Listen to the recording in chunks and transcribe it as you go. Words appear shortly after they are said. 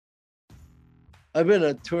I've been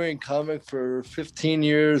a touring comic for 15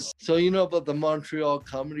 years. So you know about the Montreal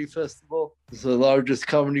Comedy Festival? It's the largest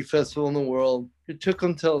comedy festival in the world. It took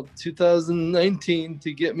until 2019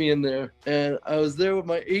 to get me in there. And I was there with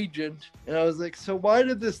my agent and I was like, so why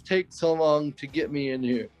did this take so long to get me in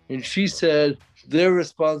here? And she said their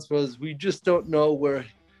response was, we just don't know where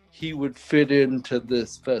he would fit into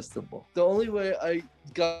this festival. The only way I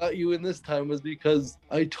got you in this time was because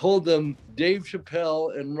I told them Dave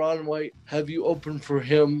Chappelle and Ron White have you open for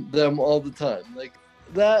them all the time. Like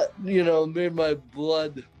that, made my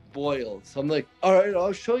blood boil. So I'm like, all right,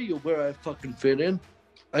 I'll show you where I fucking fit in.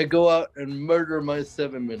 I go out and murder my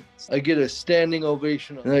 7 minutes. I get a standing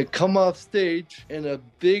ovation and I come off stage and a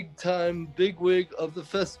big time bigwig of the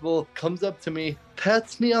festival comes up to me,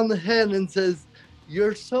 pats me on the head and says,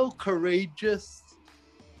 "You're so courageous."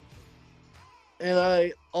 And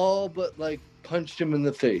I all but punched him in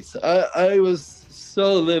the face. I was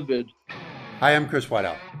so livid. Hi, I'm Chris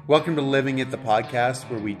Whiteout. Welcome to Living It, the podcast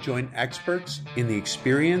where we join experts in the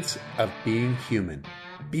experience of being human.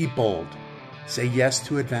 Be bold. Say yes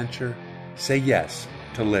to adventure. Say yes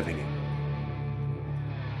to living it.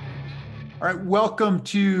 All right, welcome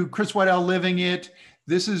to Chris Whiteout Living It.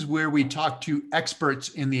 This is where we talk to experts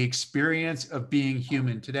in the experience of being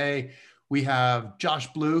human. Today, we have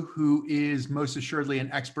Josh Blue, who is most assuredly an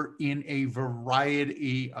expert in a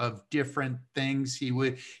variety of different things. He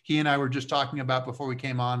and I were just talking about before we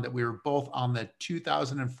came on that we were both on the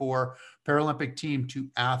 2004 Paralympic team to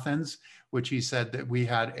Athens, which he said that we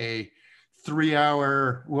had a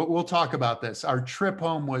 3-hour, we'll talk about this. Our trip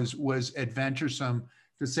home was adventuresome,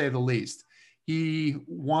 to say the least. He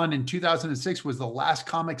won in 2006, was the last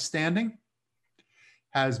comic standing,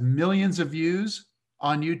 has millions of views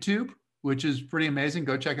on YouTube, which is pretty amazing.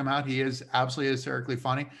 Go check him out. He is absolutely hysterically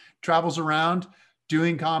funny. Travels around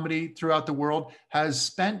doing comedy throughout the world, has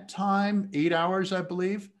spent time, 8 hours, I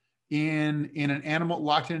believe,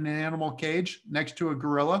 locked in an animal cage next to a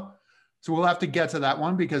gorilla. So we'll have to get to that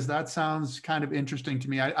one because that sounds kind of interesting to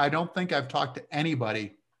me. I don't think I've talked to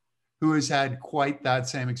anybody who has had quite that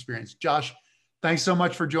same experience. Josh, thanks so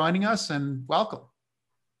much for joining us and welcome.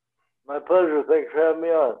 My pleasure. Thanks for having me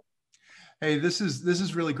on. Hey, this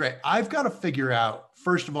is really great. I've got to figure out,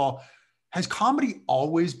 first of all, has comedy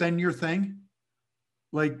always been your thing?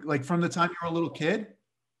 Like from the time you were a little kid?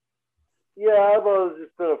 Yeah, I've always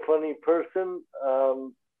just been a funny person.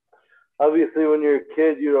 Obviously, when you're a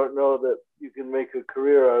kid, you don't know that you can make a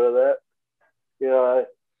career out of that.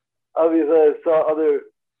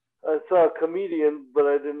 I saw comedians, but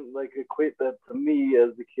I didn't equate that to me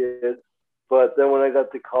as a kid. But then when I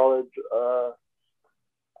got to college,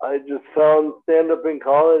 I just found stand-up in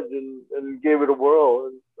college and gave it a whirl.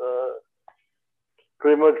 And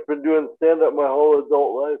pretty much been doing stand-up my whole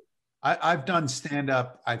adult life. I've done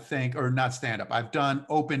stand-up, I think, or not stand-up. I've done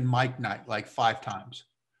open mic night like 5 times.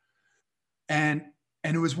 And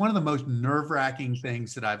it was one of the most nerve-wracking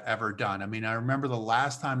things that I've ever done. I mean, I remember the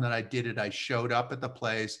last time that I did it, I showed up at the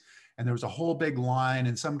place and there was a whole big line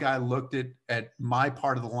and some guy looked at my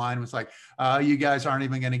part of the line and was like, you guys aren't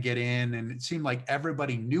even going to get in. And it seemed like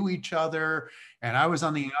everybody knew each other and I was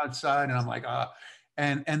on the outside and I'm like,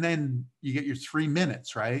 and then you get your 3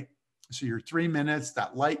 minutes, right? So your 3 minutes,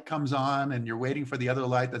 that light comes on and you're waiting for the other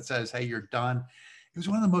light that says, hey, you're done. It was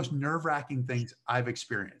one of the most nerve-wracking things I've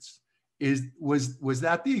experienced. Was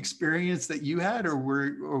that the experience that you had, or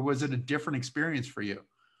was it a different experience for you?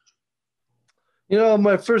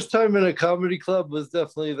 My first time in a comedy club was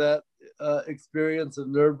definitely that experience of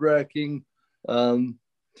nerve-wracking. Felt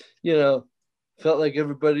like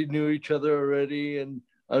everybody knew each other already, and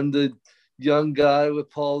I'm the young guy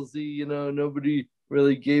with palsy. Nobody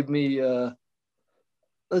really gave me.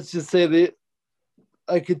 Let's just say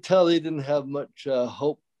I could tell they didn't have much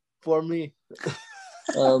hope for me.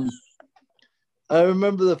 I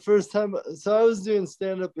remember the first time, so I was doing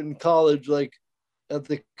stand-up in college, at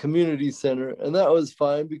the community center, and that was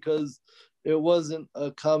fine because it wasn't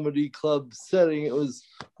a comedy club setting. It was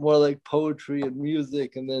more like poetry and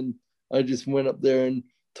music, and then I just went up there and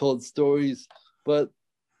told stories. But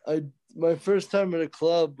my first time at a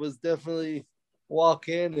club was definitely walk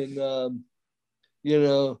in and,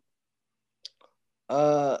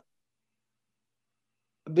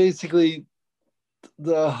 basically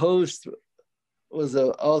the host was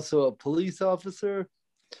also a police officer,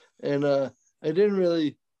 and he didn't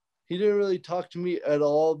really talk to me at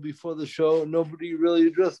all before the show. Nobody really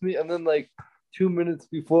addressed me, and then 2 minutes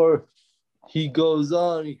before he goes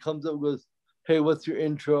on, he comes up and goes, "Hey, what's your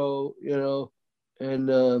intro?" And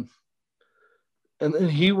then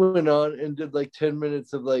he went on and did 10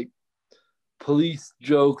 minutes of police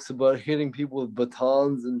jokes about hitting people with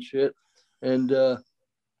batons and shit. And uh,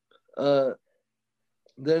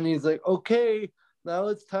 then he's like, okay, now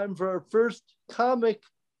it's time for our first comic.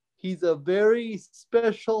 He's a very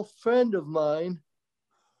special friend of mine.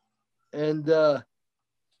 And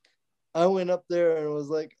I went up there and was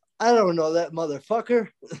like, I don't know that motherfucker.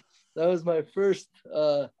 That was my first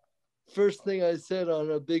thing I said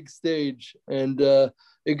on a big stage, and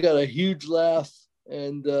it got a huge laugh,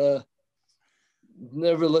 and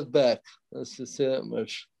never looked back. Let's just say that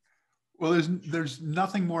much. Well, there's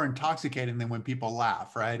nothing more intoxicating than when people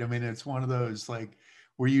laugh, right? I mean, it's one of those like,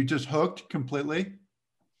 were you just hooked completely?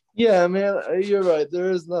 Yeah, man, you're right.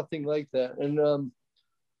 There is nothing like that, and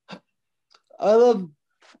I love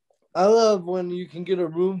I love when you can get a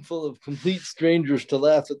room full of complete strangers to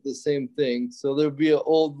laugh at the same thing. So there'd be an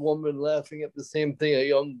old woman laughing at the same thing a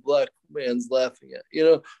young black man's laughing at.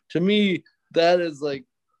 To me, that is like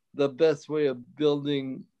the best way of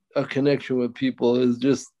building a connection with people is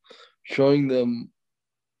just showing them,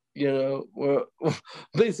 we're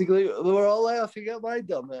basically we're all laughing at my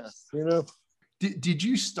dumbass. Did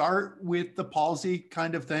you start with the palsy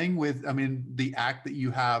kind of thing with, I mean, the act that you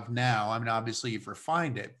have now? I mean, obviously you've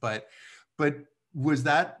refined it, but was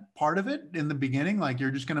that part of it in the beginning? Like you're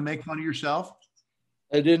just going to make fun of yourself?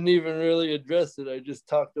 I didn't even really address it. I just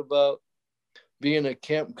talked about being a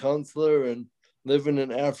camp counselor and living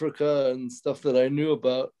in Africa and stuff that I knew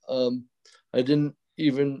about. I didn't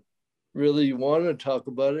even really want to talk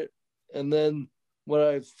about it. And then what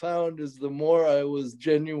I found is the more I was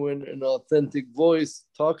genuine and authentic voice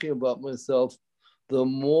talking about myself, the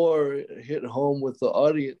more it hit home with the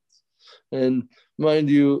audience. And mind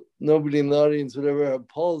you, nobody in the audience would ever have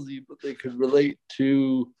palsy, but they could relate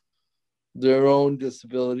to their own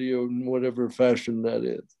disability or in whatever fashion that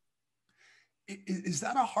is. Is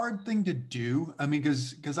that a hard thing to do? I mean,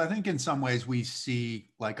 because I think in some ways we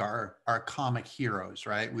see like our comic heroes,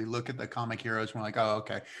 right? We look at the comic heroes and we're like, oh,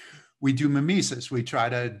 okay. We do mimesis. We try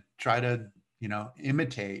to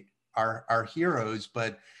imitate our heroes,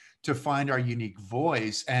 but to find our unique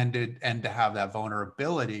voice and to have that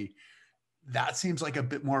vulnerability, that seems like a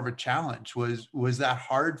bit more of a challenge. Was that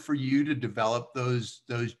hard for you to develop those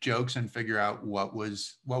jokes and figure out what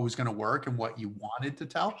was going to work and what you wanted to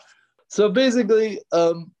tell? So basically,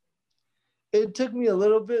 it took me a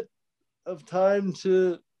little bit of time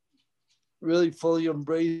to really fully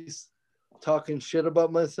embrace talking shit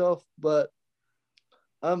about myself, but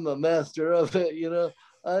I'm a master of it.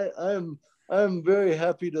 I'm very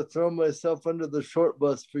happy to throw myself under the short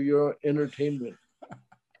bus for your entertainment.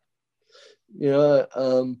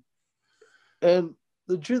 And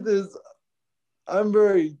the truth is, I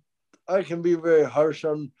can be very harsh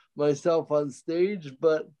on myself on stage,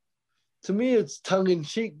 but to me, it's tongue in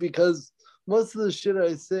cheek because most of the shit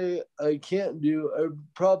I say I can't do, I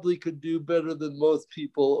probably could do better than most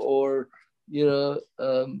people, or what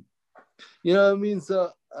I mean.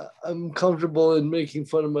 So I'm comfortable in making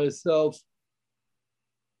fun of myself.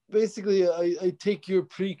 Basically, I take your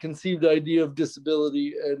preconceived idea of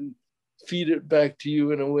disability and feed it back to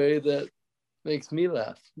you in a way that makes me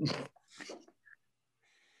laugh.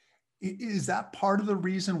 Is that part of the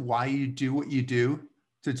reason why you do what you do,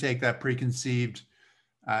 to take that preconceived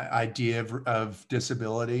idea of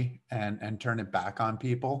disability and turn it back on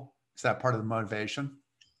people? Is that part of the motivation?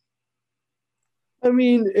 I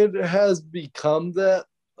mean, it has become that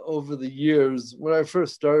over the years. When I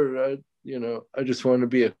first started, I just wanted to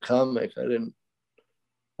be a comic. I didn't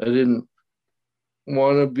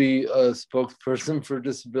want to be a spokesperson for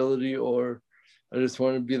disability, or I just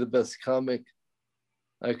wanted to be the best comic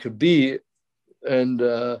I could be. And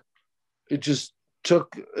it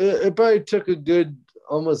probably took a good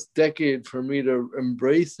almost decade for me to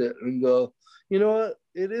embrace it and go, you know what?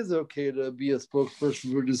 It is okay to be a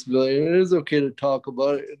spokesperson for disability, and it is okay to talk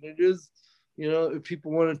about it. And it is, if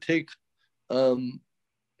people want to take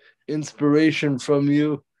inspiration from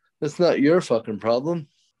you, that's not your fucking problem.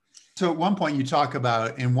 So at one point you talk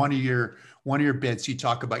about, in one of your bits, you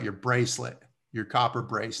talk about your bracelet, your copper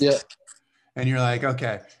bracelet. Yeah. And you're like,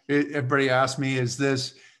 okay, everybody asked me, is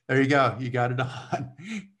this, there you go, you got it on.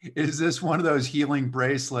 Is this one of those healing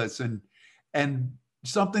bracelets? And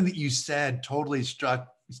something that you said totally stuck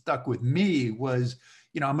with me was,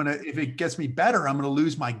 if it gets me better, I'm gonna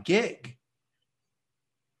lose my gig.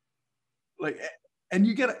 Like, and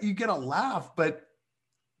you get a laugh, but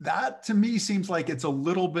that to me seems like it's a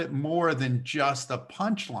little bit more than just a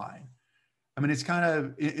punchline. I mean, it's kind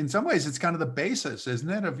of, in some ways, it's kind of the basis, isn't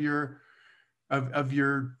it, of your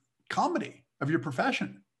comedy, of your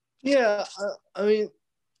profession? Yeah. I mean,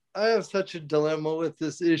 I have such a dilemma with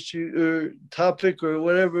this issue or topic or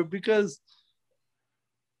whatever, because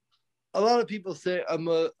a lot of people say I'm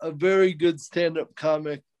a very good stand-up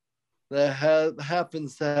comic that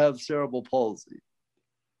happens to have cerebral palsy.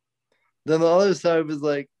 Then the other side was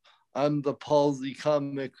like, I'm the palsy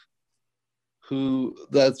comic who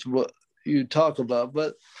that's what you talk about.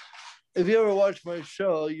 But if you ever watch my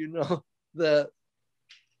show, you know that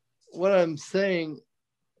what I'm saying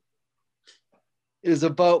is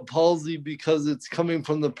about palsy because it's coming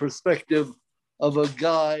from the perspective of a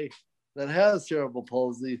guy that has cerebral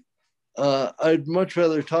palsy. I'd much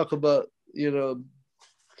rather talk about,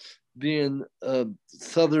 being a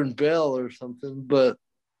Southern Belle or something, but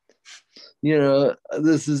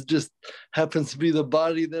this is just happens to be the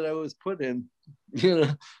body that I was put in, you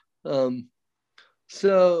know.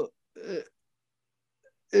 So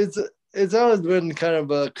it's always been kind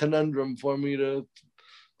of a conundrum for me to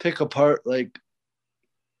pick apart, like,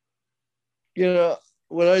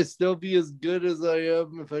 would I still be as good as I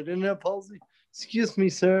am if I didn't have palsy? Excuse me,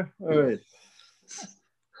 sir. All right.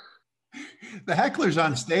 The hecklers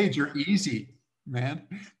on stage are easy, man.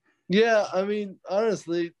 Yeah, I mean,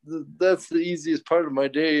 honestly, that's the easiest part of my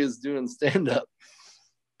day is doing stand-up.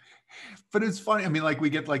 But it's funny. I mean, like we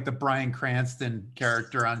get like the Bryan Cranston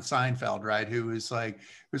character on Seinfeld, right? Who's like,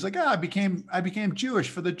 I became Jewish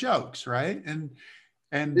for the jokes, right? And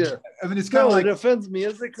yeah. I mean, it's kind of like, it offends me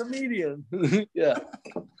as a comedian. Yeah.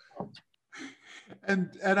 And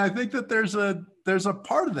I think that there's a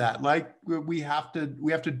part of that. Like we have to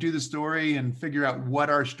do the story and figure out what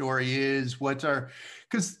our story is, what's our,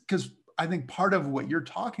 because I think part of what you're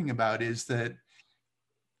talking about is that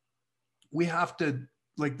we have to,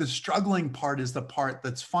 like, the struggling part is the part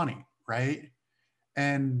that's funny, right?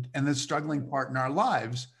 And the struggling part in our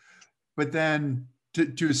lives, but then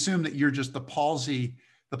to assume that you're just the palsy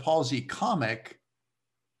comic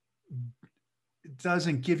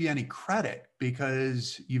doesn't give you any credit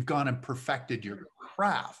because you've gone and perfected your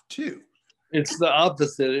craft too. It's the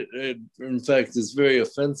opposite. It in fact, is very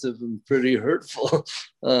offensive and pretty hurtful.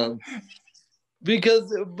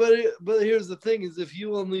 Because, but here's the thing: is if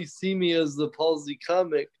you only see me as the palsy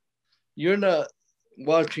comic, you're not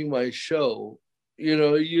watching my show.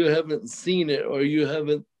 You haven't seen it, or you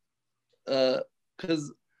haven't,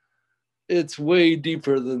 because it's way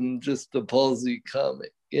deeper than just the palsy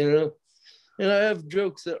comic. And I have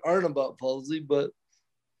jokes that aren't about palsy, but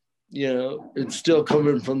it's still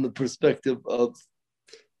coming from the perspective of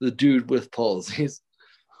the dude with palsies.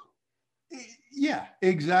 Yeah,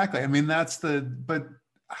 exactly. I mean, but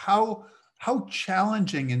how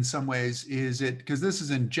challenging in some ways is it, because this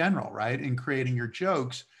is in general, right? In creating your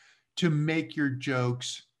jokes, to make your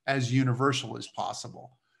jokes as universal as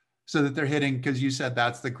possible so that they're hitting, because you said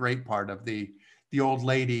that's the great part of the old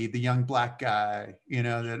lady, the young black guy,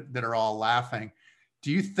 that are all laughing.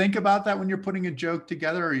 Do you think about that when you're putting a joke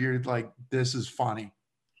together, or you're like, this is funny?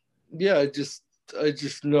 Yeah, I just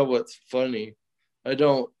know what's funny. I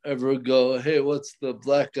don't ever go, hey, what's the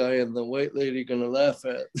black guy and the white lady gonna laugh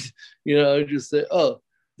at? I just say, oh,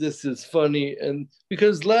 this is funny. And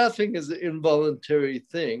because laughing is an involuntary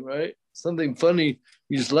thing, right? Something funny,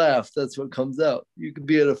 you just laugh. That's what comes out. You could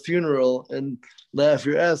be at a funeral and laugh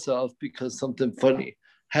your ass off because something funny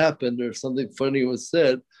happened or something funny was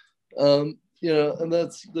said. And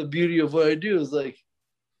that's the beauty of what I do is, like,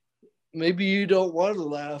 maybe you don't want to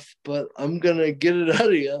laugh, but I'm gonna get it out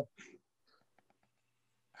of you.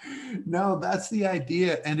 No, that's the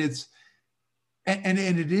idea. And it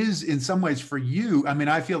is in some ways for you. I mean,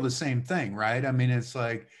 I feel the same thing, right? I mean, it's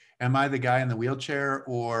like, am I the guy in the wheelchair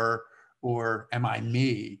or am I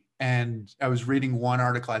me? And I was reading one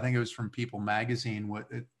article, I think it was from People Magazine,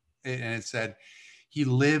 and it said he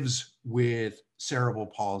lives with cerebral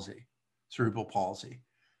palsy.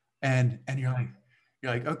 And you're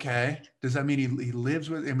like, okay, does that mean he lives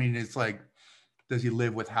with, I mean, it's like, does he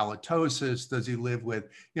live with halitosis? Does he live with,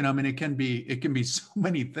 I mean, it can be so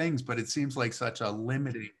many things, but it seems like such a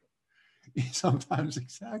limiting, sometimes,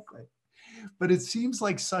 exactly. But it seems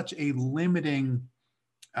like such a limiting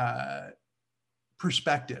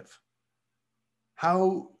perspective.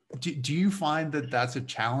 How do you find that that's a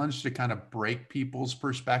challenge to kind of break people's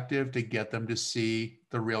perspective, to get them to see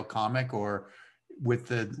the real comic, or with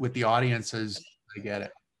the audiences, they get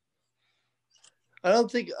it? I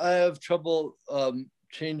don't think I have trouble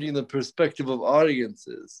changing the perspective of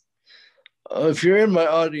audiences. If you're in my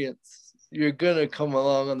audience, you're gonna come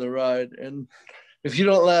along on the ride, and if you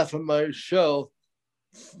don't laugh at my show,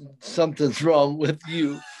 something's wrong with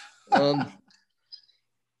you.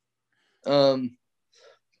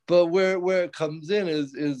 But where it comes in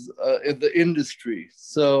is in the industry.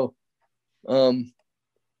 So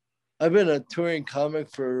I've been a touring comic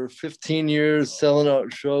for 15 years, selling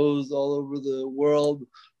out shows all over the world,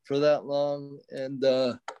 for that long, and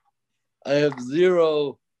I have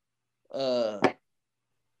zero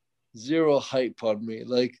hype on me.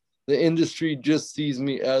 Like the industry just sees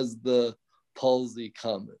me as the palsy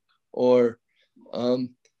comic. Or all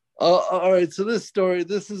right, so this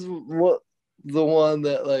is what the one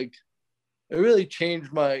that like it really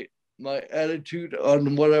changed my attitude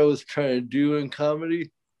on what I was trying to do in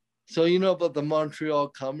comedy. So you know about the Montreal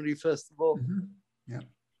Comedy Festival? Mm-hmm. Yeah.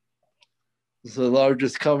 It's the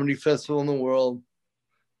largest comedy festival in the world.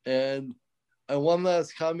 And I won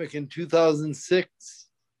Last Comic in 2006,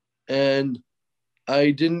 and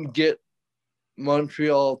I didn't get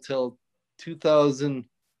Montreal till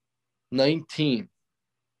 2019.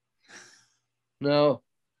 Now,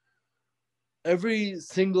 every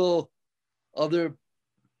single other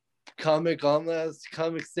comic on Last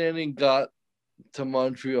Comic Standing got to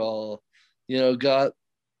Montreal, got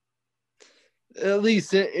at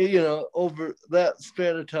least, over that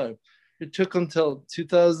span of time. It took until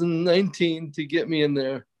 2019 to get me in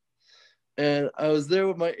there. And I was there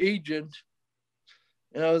with my agent,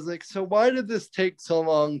 and I was like, so why did this take so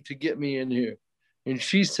long to get me in here? And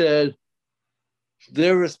she said,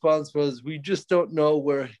 their response was, we just don't know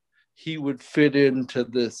where he would fit into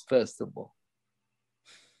this festival.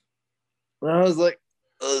 And I was like,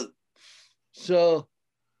 ugh. So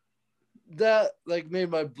that like made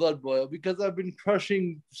my blood boil, because I've been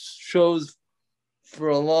crushing shows for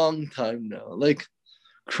a long time now, like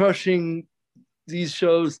crushing these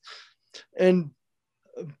shows. And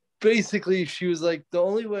basically she was like, the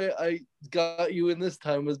only way I got you in this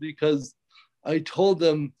time was because I told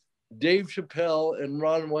them Dave Chappelle and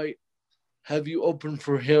Ron White have you open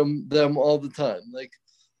for them all the time. Like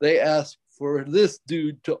they asked for this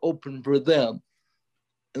dude to open for them.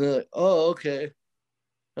 And they're like, oh, okay.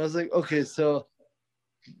 I was like, okay, so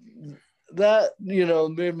that,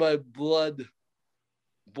 made my blood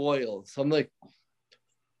boil. So I'm like,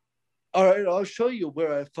 all right, I'll show you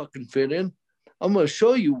where I fucking fit in. I'm going to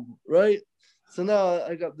show you, right? So now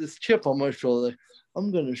I got this chip on my shoulder. I'm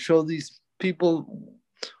going to show these people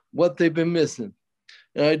what they've been missing.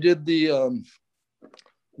 And I did the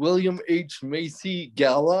William H. Macy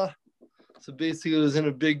Gala. So basically it was in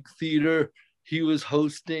a big theater. He was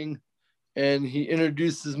hosting, and he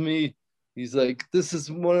introduces me. He's like, this is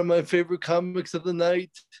one of my favorite comics of the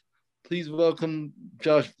night. Please welcome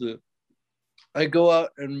Josh Blue. I go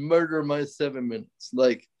out and murder my 7 minutes.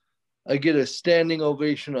 Like, I get a standing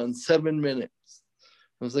ovation on 7 minutes.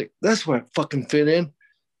 I was like, that's where I fucking fit in.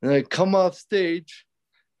 And I come off stage,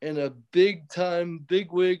 and a big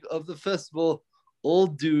wig of the festival,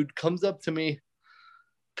 old dude, comes up to me,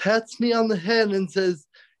 pats me on the head, and says,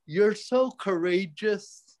 you're so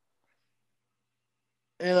courageous.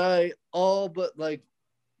 And I all but like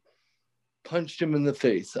punched him in the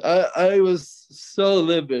face. I was so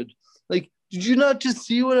livid. Like, did you not just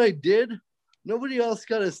see what I did? Nobody else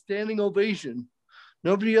got a standing ovation.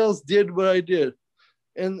 Nobody else did what I did.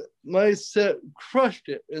 And my set crushed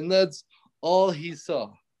it. And that's all he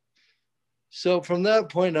saw. So from that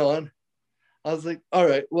point on, I was like, all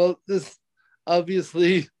right, well, this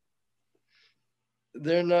obviously,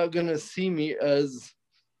 they're not going to see me as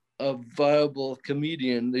a viable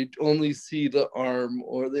comedian. They only see the arm,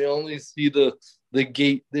 or they only see the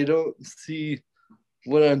gait. They don't see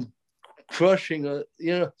what I'm crushing,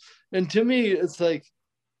 And to me, it's like,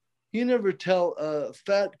 you never tell a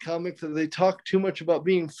fat comic that they talk too much about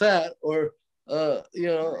being fat, or a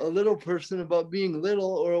little person about being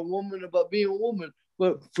little, or a woman about being a woman.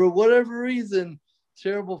 But for whatever reason,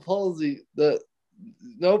 cerebral palsy,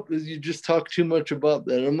 nope, you just talk too much about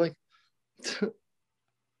that. I'm like,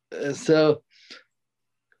 so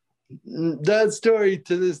that story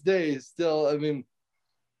to this day still, I mean,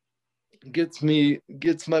 gets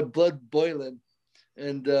my blood boiling.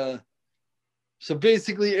 And so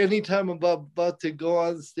basically, anytime I'm about to go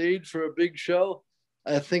on stage for a big show,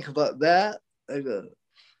 I think about that. I go,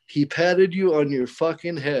 he patted you on your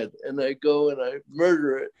fucking head, and I go and I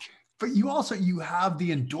murder it. But you have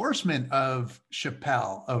the endorsement of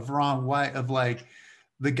Chappelle, of Ron White, of like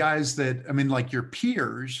the guys that, I mean, like your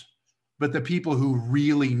peers, but the people who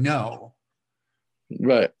really know.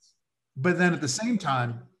 Right. But then at the same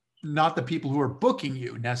time, not the people who are booking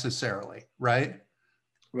you necessarily, right?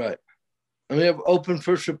 Right. I mean, I've opened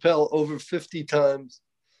for Chappelle over 50 times.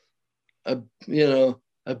 I've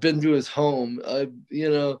been to his home.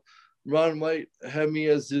 Ron White had me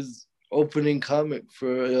as his opening comic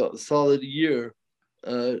for a solid year,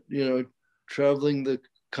 traveling the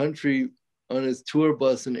country on his tour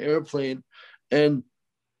bus and airplane. And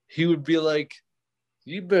he would be like,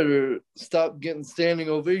 you better stop getting standing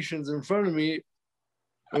ovations in front of me,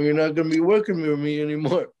 or you're not going to be working with me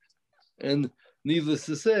anymore. And needless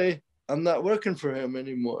to say, I'm not working for him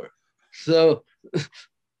anymore. So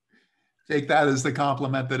take that as the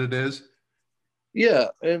compliment that it is. yeah,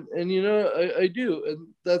 and you know, I do. And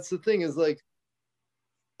that's the thing is like,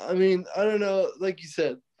 I mean, I don't know, like you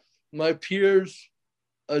said, my peers,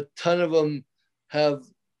 a ton of them have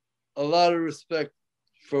a lot of respect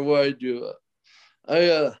for what I do.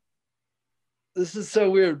 I this is so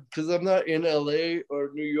weird because I'm not in LA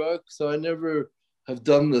or New York, so I never have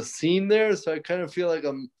done the scene there. So I kind of feel like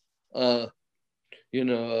I'm, you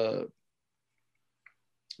know,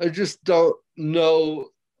 I just don't know.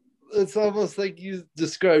 It's almost like you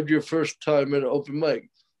described your first time at an open mic.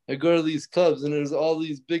 I go to these clubs and there's all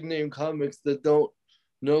these big name comics that don't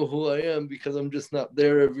know who I am because I'm just not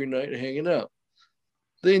there every night hanging out.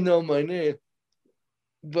 They know my name.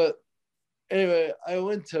 But anyway, I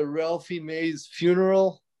went to Ralphie May's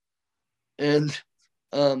funeral, and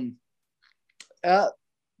at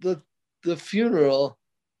the funeral,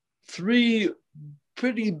 three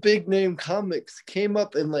pretty big name comics came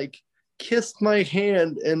up and like kissed my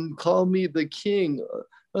hand and called me the king.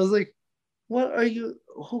 I was like, what are you,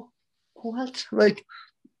 what? Like,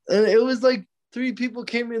 and it was like three people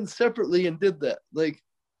came in separately and did that. Like,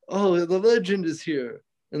 oh, the legend is here.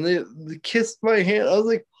 And they kissed my hand. I was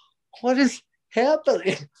like, what is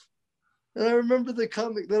happening? And I remember the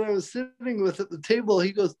comic that I was sitting with at the table.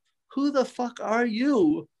 He goes, who the fuck are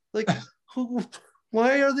you? Like, who,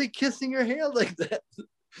 why are they kissing your hand like that?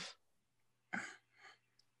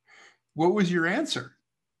 What was your answer?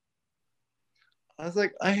 I was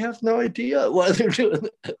like, I have no idea why they're doing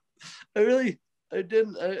that. I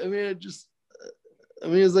didn't. I mean, it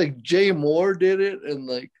was like Jay Moore did it, and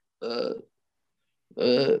like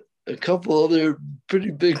a couple other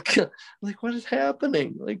pretty big. Like, what is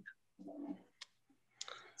happening? Like,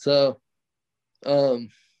 so,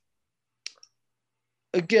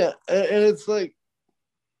 again, and it's like,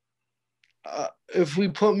 if we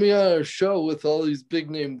put me on a show with all these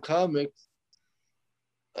big name comics,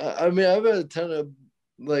 I mean, I've had a ton of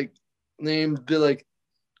like names be like,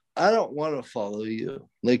 I don't want to follow you.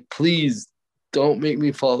 Like, please don't make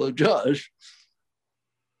me follow Josh.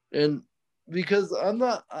 And because I'm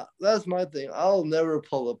not, that's my thing. I'll never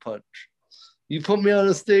pull a punch. You put me on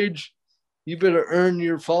a stage, you better earn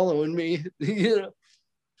your following me, you know?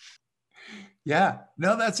 Yeah,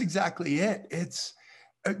 no, that's exactly it. It's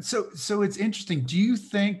so it's interesting. Do you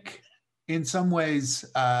think in some ways,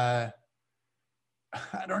 I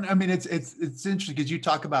don't know. I mean, it's interesting because you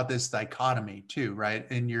talk about this dichotomy too, right?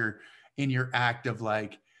 In your act of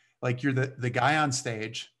like you're the guy on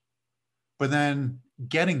stage, but then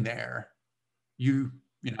getting there, you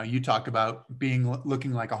know, you talk about being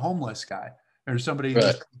looking like a homeless guy or somebody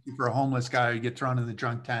Right. for a homeless guy, you get thrown in the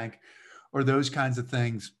drunk tank or those kinds of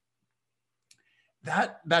things.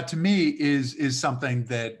 That to me is something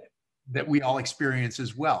that we all experience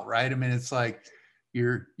as well, right? I mean, it's like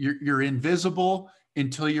you're invisible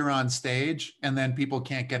until you're on stage, and then people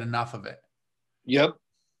can't get enough of it. Yep.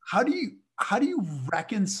 How do you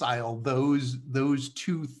reconcile those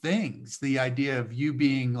two things? The idea of you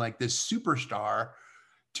being like this superstar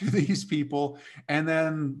to these people, and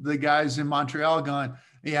then the guys in Montreal going,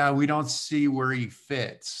 yeah, we don't see where he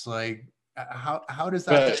fits. Like, how does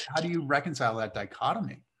that, Right. how do you reconcile that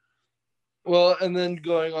dichotomy? Well, and then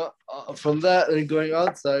going on from that and going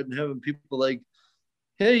outside and having people like,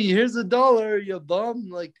 hey, here's $1, you bum.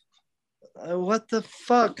 Like, what the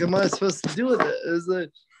fuck am I supposed to do with it? Is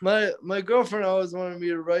like my girlfriend always wanted me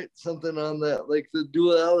to write something on that, like the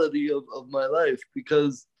duality of my life,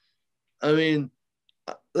 because I mean,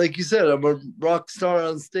 like you said, I'm a rock star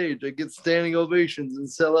on stage. I get standing ovations and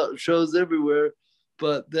sell out shows everywhere.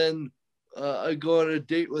 But then I go on a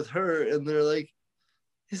date with her and they're like,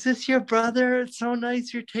 is this your brother? It's so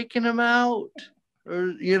nice you're taking him out.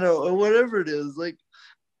 Or, you know, or whatever it is. Like,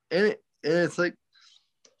 and it's like,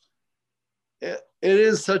 it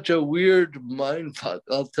is such a weird mind fuck,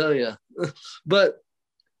 I'll tell you. But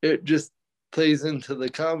it just plays into the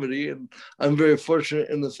comedy. And I'm very fortunate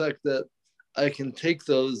in the fact that I can take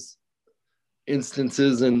those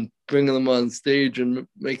instances and bring them on stage and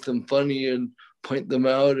make them funny and point them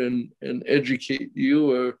out and educate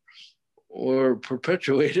you or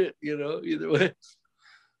perpetuate it, you know, either way.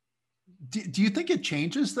 Do you think it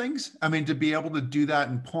changes things? I mean, to be able to do that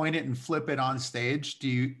and point it and flip it on stage, do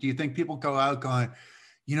you think people go out going,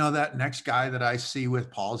 you know, that next guy that I see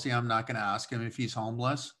with palsy, I'm not going to ask him if he's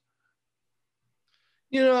homeless?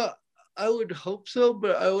 You know, I would hope so,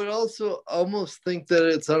 but I would also almost think that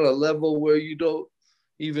it's on a level where you don't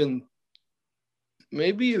even,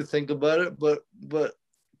 maybe you think about it, but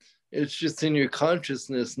it's just in your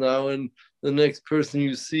consciousness now, and the next person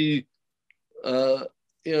you see,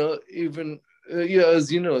 even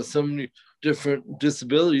as you know, so many different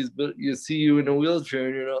disabilities, but you see you in a wheelchair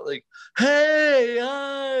and you're not like, hey,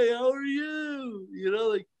 hi, how are you?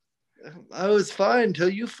 Like, I was fine till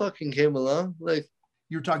you fucking came along. Like,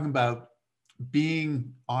 you're talking about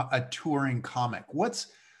being a touring comic. What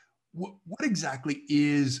exactly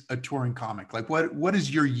is a touring comic? Like, what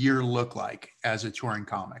does your year look like as a touring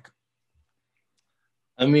comic?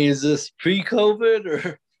 I mean, is this pre-COVID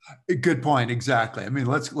or? Good point. Exactly. I mean,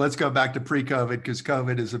 let's go back to pre-COVID, because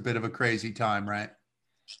COVID is a bit of a crazy time, right?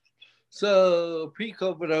 So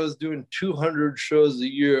pre-COVID, I was doing 200 shows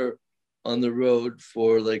a year on the road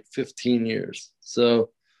for like 15 years.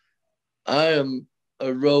 So I am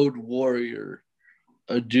a road warrior.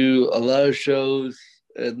 I do a lot of shows,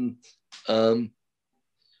 and um,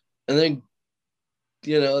 then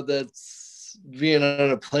that's being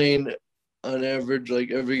on a plane on average like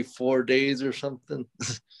every 4 days or something.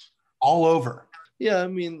 All over. Yeah, I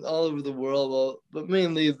mean all over the world, but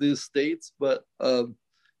mainly the States. But and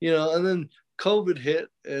then COVID hit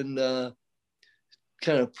and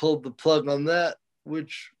kind of pulled the plug on that,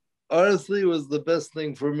 which honestly was the best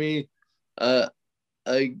thing for me. Uh,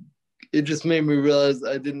 I It just made me realize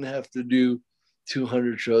I didn't have to do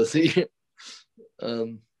 200 shows a year.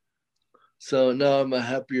 Um, so now I'm a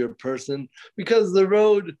happier person because the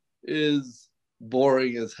road is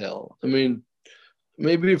boring as hell. I mean,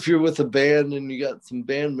 maybe if you're with a band and you got some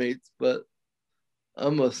bandmates, but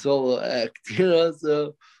I'm a solo act,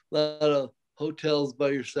 so a lot of hotels by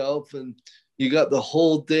yourself, and you got the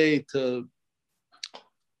whole day to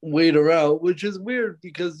wait around, which is weird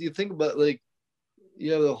because you think about like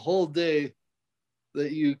you have the whole day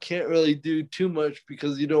that you can't really do too much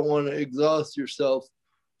because you don't want to exhaust yourself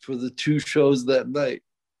for the 2 shows that night.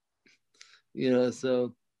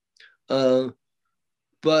 So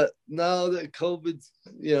but now that COVID's,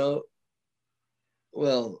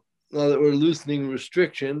 well, now that we're loosening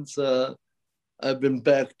restrictions, I've been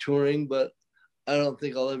back touring, but I don't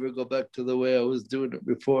think I'll ever go back to the way I was doing it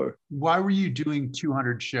before. Why were you doing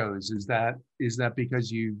 200 shows? Is that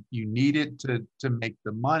because you need it to make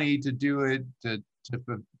the money to do it, to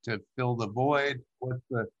fill the void?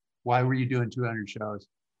 Why were you doing 200 shows?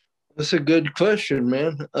 That's a good question,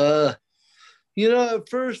 man. At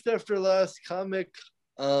first, after last comic,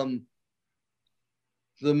 the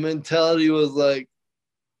mentality was like,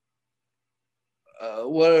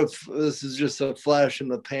 what if this is just a flash in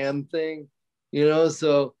the pan thing?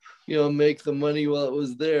 So, make the money while it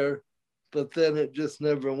was there, but then it just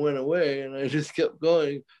never went away and I just kept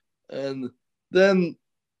going. And then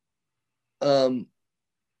the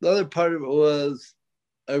other part of it was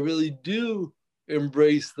I really do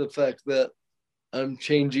embrace the fact that I'm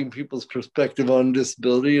changing people's perspective on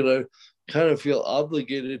disability, and I kind of feel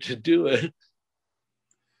obligated to do it.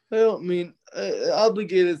 I don't mean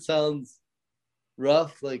obligated sounds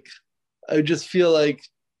rough. Like, I just feel like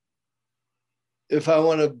if I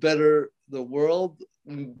want to better the world,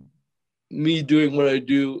 me doing what I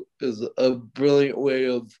do is a brilliant way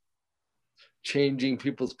of changing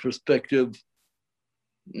people's perspective.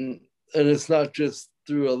 And it's not just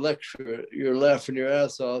through a lecture. You're laughing your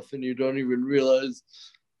ass off and you don't even realize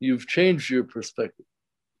you've changed your perspective.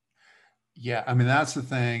 Yeah, I mean, that's the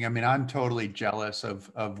thing. I mean, I'm totally jealous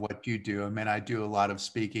of what you do. I mean, I do a lot of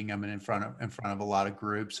speaking. I mean, in front of a lot of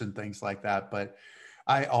groups and things like that. But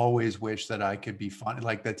I always wish that I could be funny.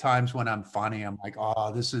 Like the times when I'm funny, I'm like,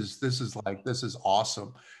 oh, this is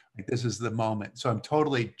awesome. Like this is the moment. So I'm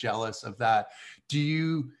totally jealous of that. Do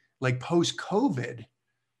you, like, post COVID,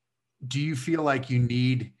 do you feel like you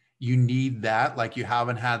need that? Like you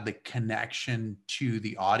haven't had the connection to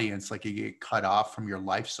the audience, like you get cut off from your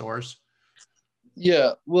life source?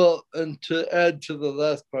 Yeah, well, and to add to the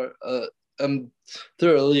last part, I'm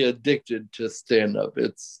thoroughly addicted to stand up.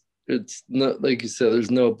 It's not, like you said,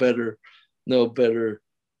 there's no better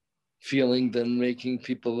feeling than making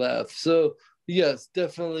people laugh. So yes,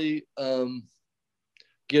 definitely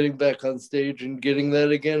getting back on stage and getting that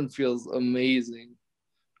again feels amazing.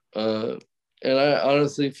 Uh, and I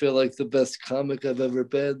honestly feel like the best comic I've ever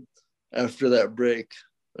been after that break.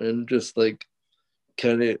 And just like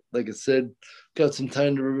kind of, like I said, got some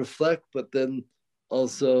time to reflect, but then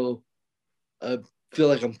also I feel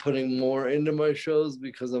like I'm putting more into my shows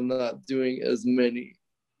because I'm not doing as many.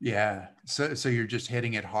 Yeah. So you're just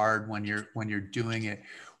hitting it hard when you're doing it.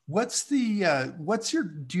 Do you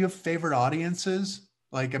have favorite audiences?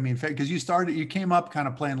 Like, I mean, because you came up kind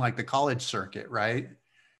of playing like the college circuit, right?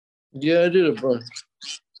 Yeah, I did a bunch.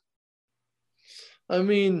 I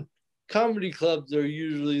mean, comedy clubs are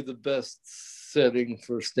usually the best setting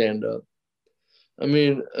for stand-up. I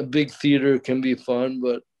mean, a big theater can be fun,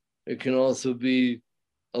 but it can also be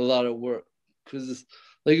a lot of work. Because,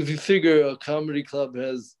 like, if you figure a comedy club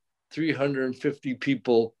has 350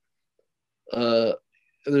 people,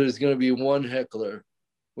 there's going to be one heckler.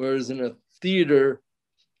 Whereas in a theater,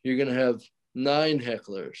 you're going to have 9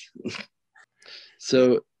 hecklers.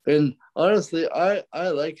 So, and honestly, I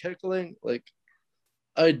like heckling. Like,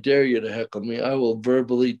 I dare you to heckle me. I will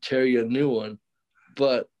verbally tear you a new one.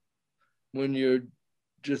 But when you're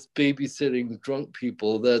just babysitting drunk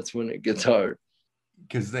people, that's when it gets hard.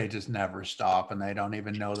 Because they just never stop and they don't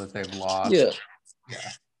even know that they've lost. Yeah.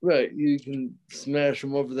 Yeah. Right. You can smash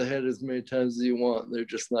them over the head as many times as you want. They're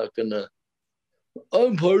just not going to,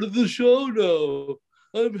 I'm part of the show now.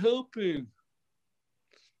 I'm helping.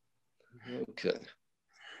 Okay.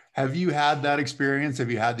 Have you had that experience?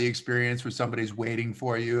 Have you had the experience where somebody's waiting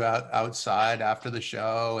for you outside after the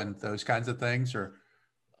show and those kinds of things? Or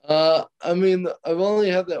I mean, I've only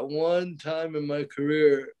had that one time in my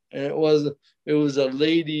career, and it was a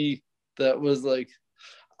lady that was like,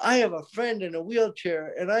 I have a friend in a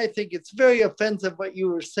wheelchair, and I think it's very offensive what you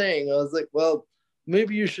were saying. I was like, well,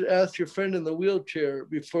 maybe you should ask your friend in the wheelchair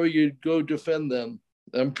before you go defend them.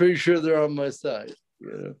 I'm pretty sure they're on my side.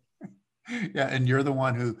 You know? Yeah, and you're the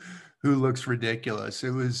one who looks ridiculous.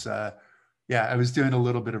 It was yeah, I was doing a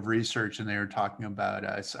little bit of research and they were talking about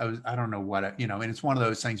I don't know what, you know, and it's one of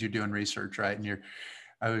those things, you're doing research, right? And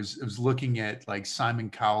I was looking at, like, Simon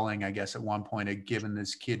Cowling, I guess at one point had given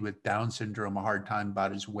this kid with Down syndrome a hard time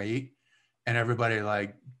about his weight, and everybody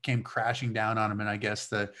like came crashing down on him. And I guess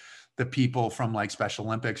the people from like Special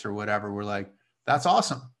Olympics or whatever were like, that's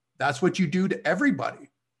awesome. That's what you do to everybody.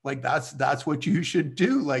 Like that's what you should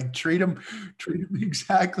do. Like treat them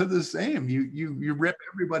exactly the same. You rip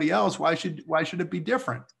everybody else. Why should it be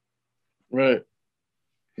different? Right.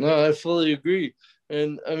 No, I fully agree.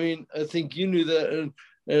 And I mean, I think you knew that. And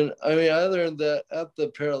I mean, I learned that at the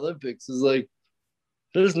Paralympics is like,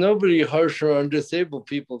 there's nobody harsher on disabled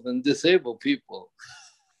people than disabled people.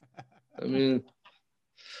 I mean,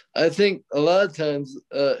 I think a lot of times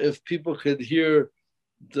if people could hear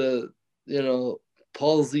the,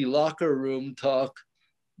 palsy locker room talk,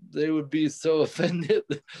 they would be so offended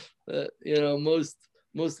that,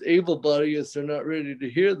 most able-bodieds are not ready to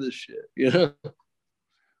hear this shit.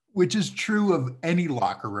 Which is true of any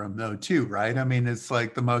locker room though, too, right? I mean, it's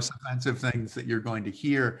like the most offensive things that you're going to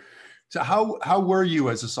hear. So how were you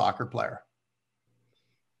as a soccer player?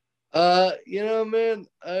 Man,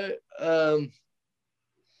 I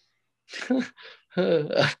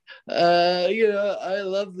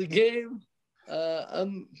love the game.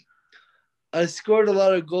 I scored a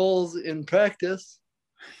lot of goals in practice.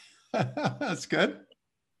 That's good.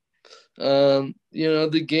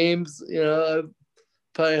 The games, I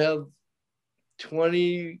probably have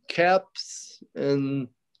 20 caps and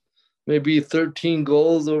maybe 13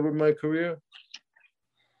 goals over my career.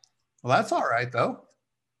 Well, that's all right though.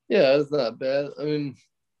 Yeah, it's not bad. I mean,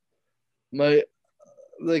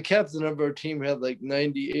 the captain of our team had like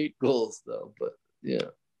 98 goals though, but yeah.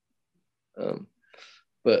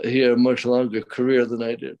 But he had a much longer career than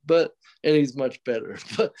I did, and he's much better.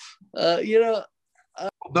 But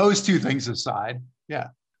those two things aside, yeah,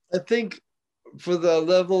 I think for the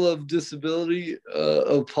level of disability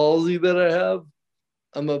of palsy that I have,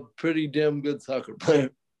 I'm a pretty damn good soccer player.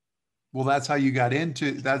 Well, that's how you got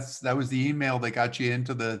into that was the email that got you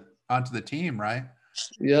onto the team, right?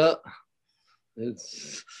 Yeah. It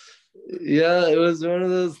was one of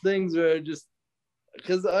those things where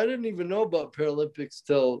because I didn't even know about Paralympics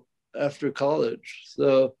till after college.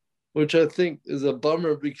 So, which I think is a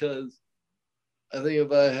bummer, because I think if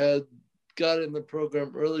I had got in the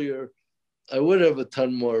program earlier, I would have a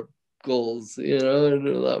ton more goals, and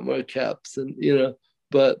a lot more caps, and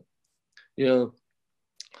but I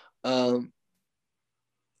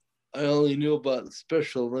only knew about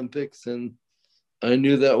Special Olympics, and I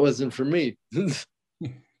knew that wasn't for me.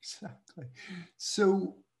 Exactly.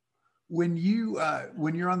 So when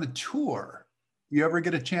you're on the tour, you ever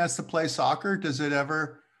get a chance to play soccer? Does it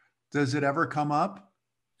ever come up?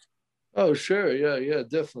 Oh, sure. Yeah,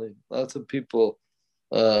 definitely. Lots of people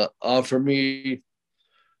offer me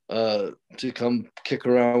to come kick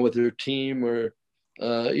around with their team, or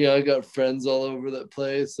I got friends all over that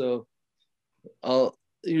play, so I'll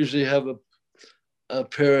usually have a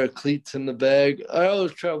pair of cleats in the bag. I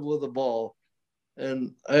always travel with a ball,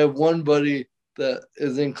 and I have one buddy that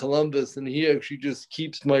is in Columbus, and he actually just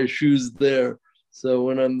keeps my shoes there. So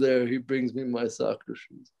when I'm there, he brings me my soccer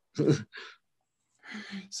shoes.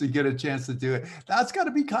 So you get a chance to do it. That's got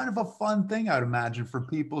to be kind of a fun thing, I'd imagine, for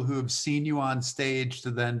people who have seen you on stage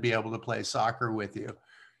to then be able to play soccer with you.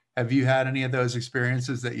 Have you had any of those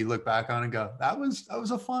experiences that you look back on and go, that was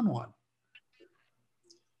a fun one?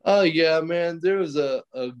 Oh yeah, man. There was a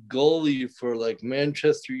goalie for like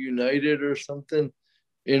Manchester United or something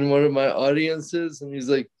in one of my audiences, and he's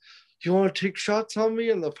like, "You want to take shots on me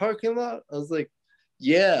in the parking lot?" I was like,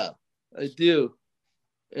 "Yeah, I do."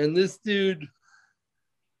 And this dude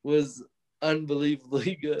was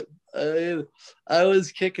unbelievably good. I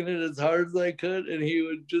was kicking it as hard as I could, and he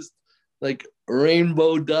would just like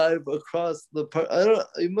rainbow dive across the park. I don't.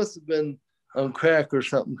 He must have been on crack or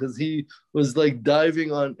something because he was like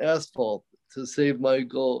diving on asphalt to save my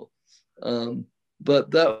goal.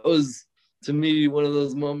 But that was to me one of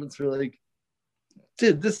those moments where like,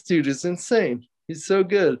 dude, this dude is insane. He's so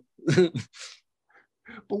good.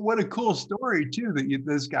 But what a cool story too, that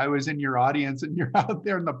this guy was in your audience and you're out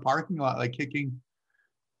there in the parking lot, like kicking,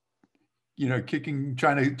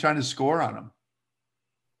 trying to score on him.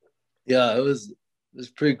 Yeah, it was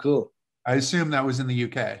pretty cool. I assume that was in the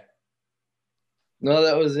UK. No,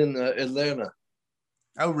 that was in Atlanta.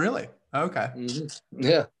 Oh, really? Okay.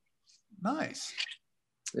 Yeah, Nice.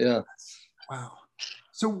 yeah. Wow.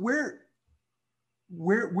 So where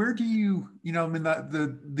do you, I mean,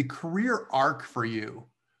 the career arc for you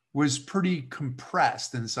was pretty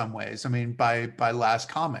compressed in some ways. I mean, by Last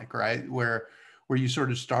Comic, right? Where you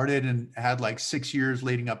sort of started and had like 6 years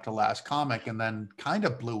leading up to Last Comic and then kind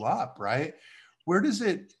of blew up, right? Where does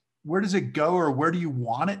it go, or where do you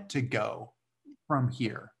want it to go from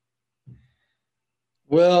here?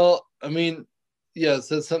 Well, I mean, yes,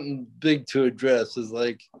 that's something big to address. Is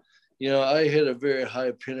like, I hit a very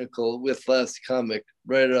high pinnacle with Last Comic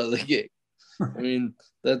right out of the gate. I mean,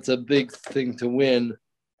 that's a big thing to win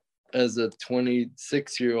as a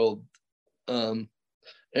 26-year-old.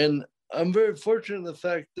 And I'm very fortunate in the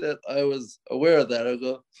fact that I was aware of that. I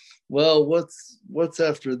go, well, what's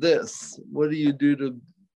after this? What do you do to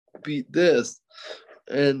beat this?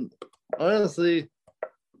 And honestly,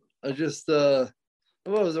 I just I've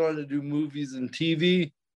always wanted to do movies and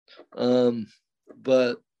TV,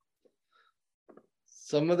 but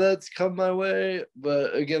some of that's come my way.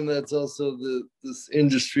 But again, that's also this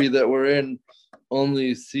industry that we're in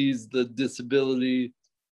only sees the disability.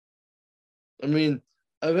 I mean,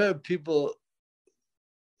 I've had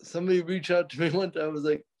somebody reach out to me one time, was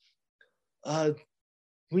like,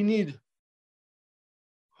 we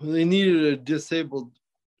they needed a disabled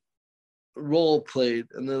role played.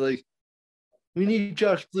 And they're like, we need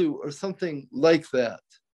Josh Blue or something like that.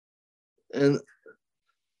 And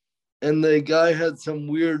the guy had some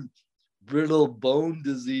weird brittle bone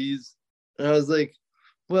disease. And I was like,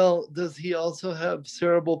 well, does he also have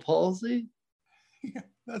cerebral palsy? Yeah,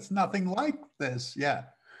 that's nothing like this. Yeah.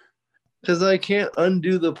 Because I can't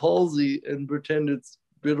undo the palsy and pretend it's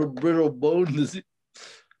brittle bone disease.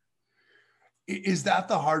 Is that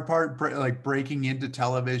the hard part, like breaking into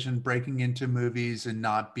television, breaking into movies, and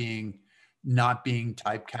not being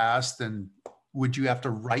typecast? And would you have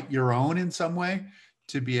to write your own in some way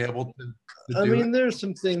to be able to I do it? mean, there's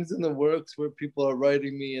some things in the works where people are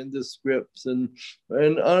writing me into scripts, and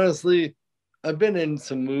honestly, I've been in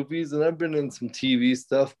some movies and I've been in some TV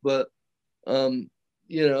stuff, but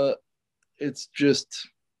you know, it's just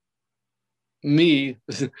me.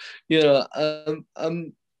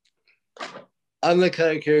 I'm the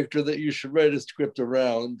kind of character that you should write a script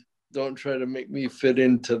around. Don't try to make me fit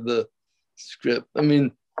into the script. I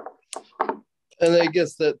mean, and I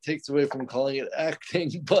guess that takes away from calling it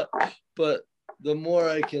acting, but the more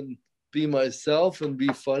I can be myself and be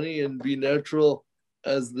funny and be natural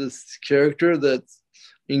as this character that's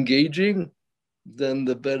engaging, then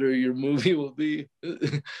the better your movie will be.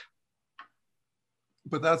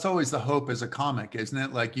 But that's always the hope as a comic, isn't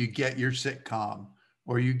it? Like you get your sitcom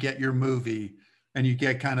or you get your movie and you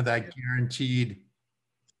get kind of that guaranteed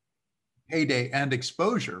payday and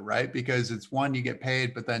exposure, right? Because it's one, you get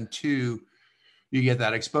paid, but then two, you get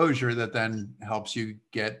that exposure that then helps you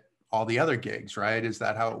get all the other gigs, right? Is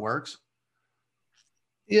that how it works?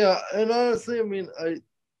 Yeah, and honestly, I mean, I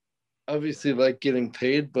obviously like getting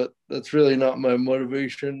paid, but that's really not my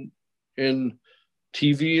motivation in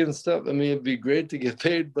TV and stuff. I mean, it'd be great to get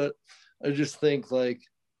paid, but I just think like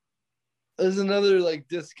there's another like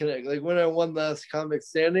disconnect. Like when I won Last Comic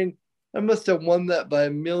Standing, I must have won that by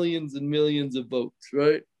millions and millions of votes,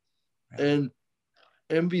 right? Yeah. And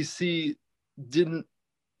NBC didn't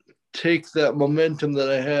take that momentum that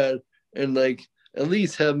I had and like at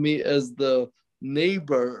least have me as the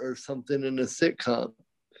neighbor or something in a sitcom.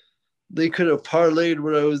 They could have parlayed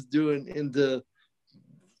what I was doing into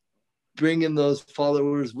bringing those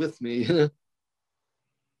followers with me.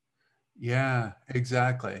 Yeah,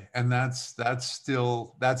 exactly. And that's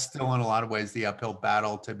still in a lot of ways the uphill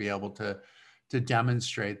battle to be able to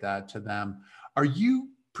demonstrate that to them. Are you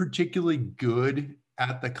particularly good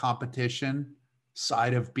at the competition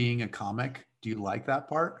side of being a comic? Do you like that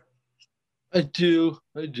part?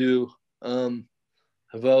 I do. Um,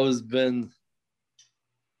 I've always been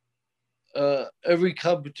every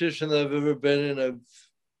competition that I've ever been in,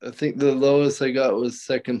 I think the lowest I got was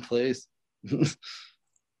second place.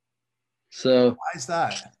 So Why is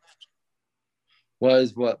that? why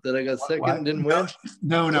is what? That I got second Why? and didn't win?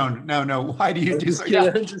 No. Why do you I'm do just so? Yeah,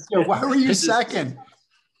 kidding. I'm just yeah. kidding. Why were you I just second?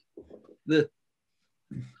 the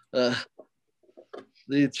uh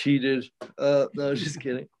they cheated. No, just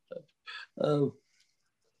kidding. Um,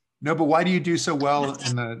 No, but why do you do so well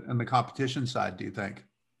in the competition side, do you think?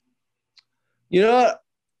 you know what?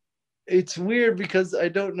 It's weird because I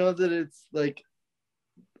don't know that it's like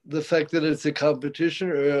the fact that it's a competition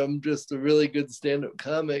or I'm just a really good stand-up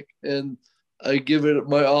comic and I give it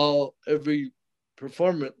my all every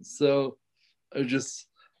performance. So I just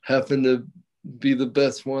happen to be the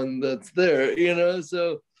best one that's there, you know?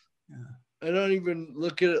 So Yeah. I don't even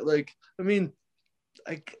look at it like, I mean,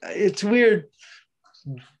 it's weird,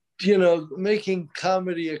 you know, making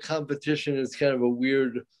comedy a competition is kind of a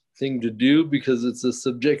weird thing to do because it's a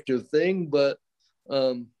subjective thing, but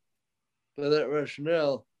by that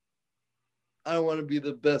rationale, I want to be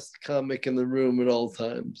the best comic in the room at all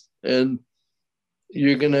times. And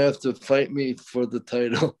you're going to have to fight me for the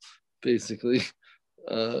title, basically.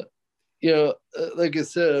 Uh, like I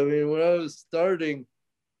said, I mean, when I was starting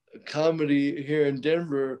comedy here in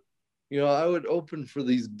Denver, I would open for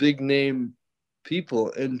these big name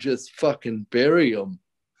people and just fucking bury them.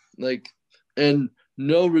 Like, and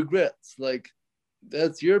no regrets. Like,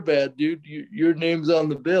 that's your bad, dude. Your name's on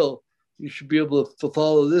the bill. You should be able to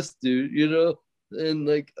follow this dude, And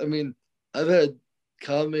like, I mean, I've had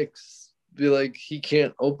comics be like, he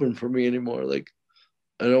can't open for me anymore. Like,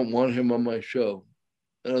 I don't want him on my show.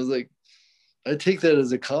 And I was like, I take that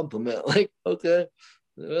as a compliment. Like, okay,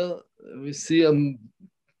 well, we see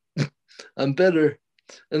I'm better.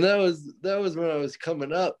 And that was when I was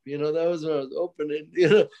coming up, that was when I was opening,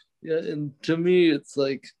 Yeah. And to me, it's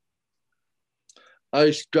like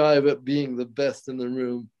I strive at being the best in the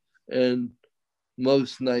room. And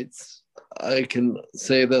most nights I can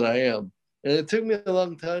say that I am. And it took me a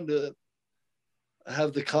long time to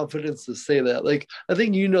have the confidence to say that. Like, I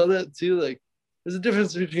think you know that too. Like, there's a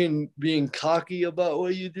difference between being cocky about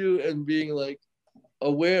what you do and being like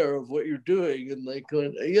aware of what you're doing and like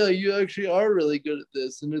going, yeah, you actually are really good at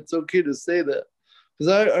this. And it's okay to say that.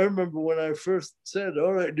 Because I remember when I first said,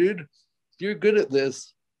 all right, dude, you're good at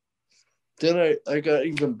this. Then I got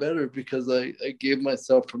even better because I gave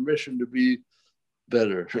myself permission to be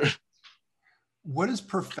better. What does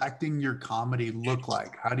perfecting your comedy look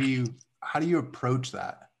like? How do you approach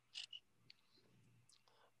that?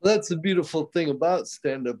 That's the beautiful thing about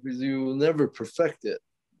stand-up is you will never perfect it.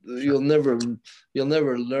 Sure. You'll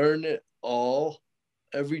never learn it all.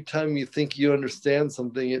 Every time you think you understand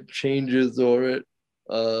something, it changes or it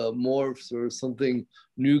morphs or something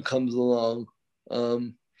new comes along.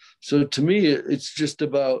 So to me, it's just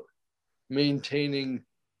about maintaining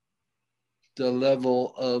the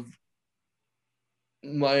level of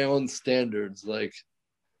my own standards. Like,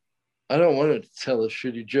 I don't want to tell a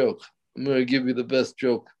shitty joke. I'm going to give you the best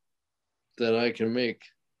joke that I can make.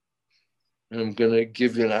 And I'm going to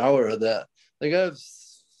give you an hour of that. Like, I have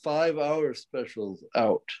 5 hour specials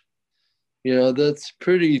out. That's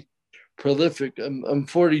pretty prolific. I'm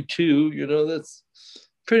 42, that's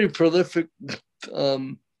pretty prolific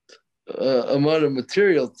um, amount of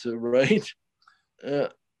material to write. Uh,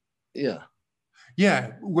 yeah.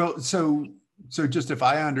 Yeah. Well, so just if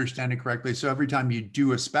I understand it correctly, so every time you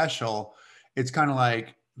do a special, it's kind of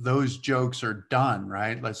like those jokes are done,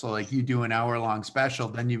 right? Like, so like you do an hour long special,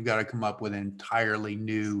 then you've got to come up with entirely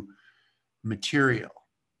new material.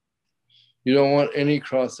 You don't want any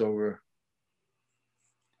crossover.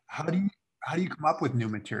 How do you how do you come up with new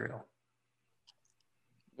material?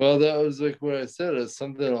 Well, that was like what I said, is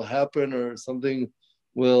something will happen or something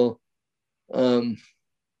will um,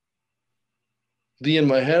 be in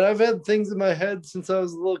my head. I've had things in my head since I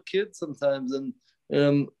was a little kid sometimes, and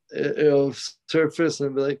it'll surface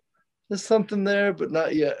and be like, there's something there, but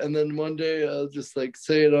not yet. And then one day I'll just like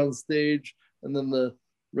say it on stage, and then the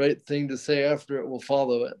right thing to say after it will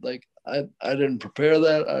follow it. Like, I didn't prepare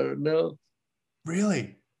that. I don't know.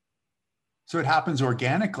 Really? So it happens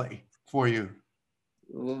organically for you.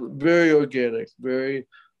 Very organic, very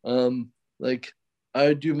like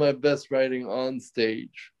I do my best writing on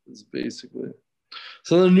stage. is basically.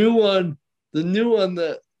 So the new one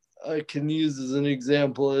that I can use as an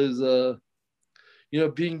example is,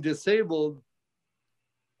 being disabled.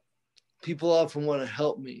 People often want to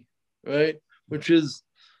help me, right? Which is,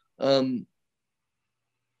 I'm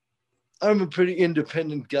a pretty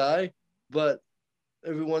independent guy, but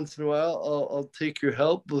every once in a while, I'll take your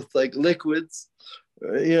help with like liquids.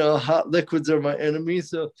 Hot liquids are my enemy.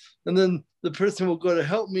 So, and then the person will go to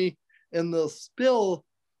help me and they'll spill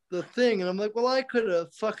the thing. And I'm like, well, I could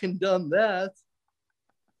have fucking done that.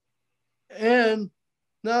 And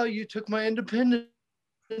now you took my independence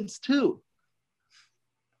too.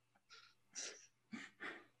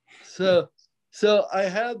 So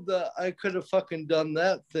I could have fucking done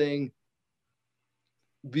that thing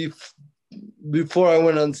before I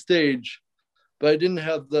went on stage, but I didn't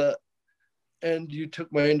have and you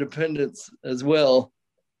took my independence as well.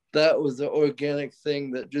 That was the organic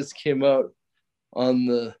thing that just came out on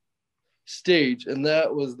the stage. And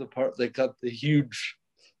that was the part that got the huge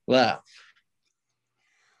laugh.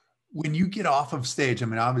 When you get off of stage, I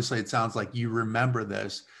mean, obviously it sounds like you remember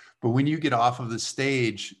this, but when you get off of the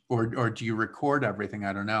stage, or do you record everything?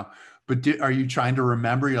 I don't know. But are you trying to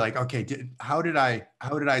remember? You're like, okay, how did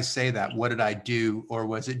I say that? What did I do? Or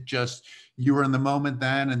was it just you were in the moment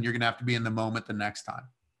then, and you're gonna have to be in the moment the next time?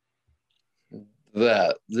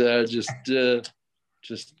 That just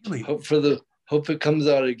really? hope it comes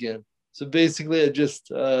out again. So basically, I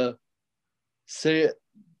just say it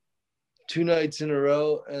 2 nights in a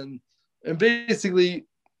row, and basically,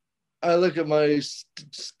 I look at my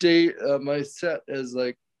my set as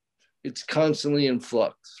like it's constantly in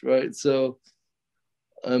flux, right? So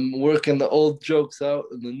I'm working the old jokes out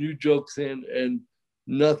and the new jokes in, and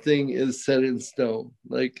nothing is set in stone.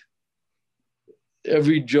 Like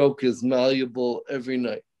every joke is malleable every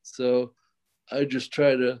night. So I just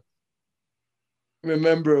try to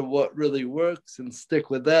remember what really works and stick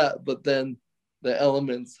with that. But then the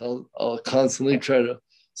elements, I'll constantly try to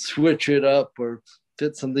switch it up or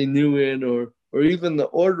fit something new in, or even the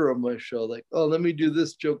order of my show. Like, oh, let me do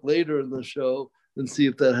this joke later in the show and see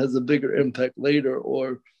if that has a bigger impact later.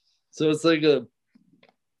 Or so it's like a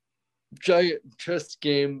giant chess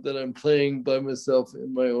game that I'm playing by myself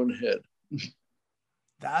in my own head.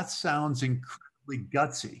 That sounds incredibly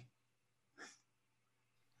gutsy.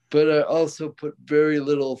 But I also put very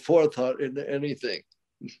little forethought into anything.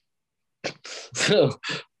 So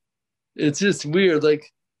it's just weird. Like,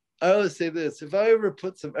 I always say this, if I ever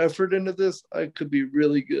put some effort into this, I could be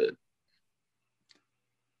really good.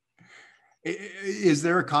 Is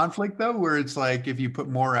there a conflict though, where it's like, if you put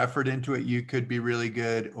more effort into it, you could be really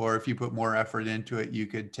good, or if you put more effort into it, you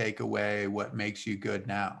could take away what makes you good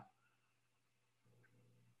now?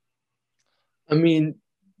 I mean,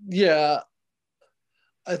 yeah,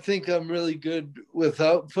 I think I'm really good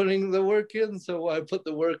without putting the work in. So I put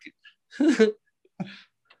the work in.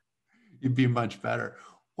 You'd be much better.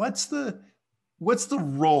 What's the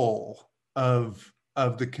role of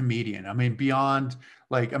the comedian? I mean, beyond,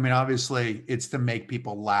 like, I mean, obviously it's to make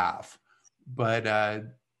people laugh, but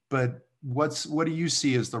what do you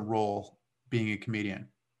see as the role being a comedian?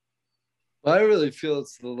 I really feel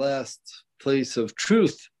it's the last place of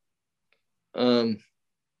truth.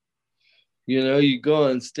 You go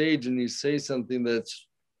on stage and you say something that's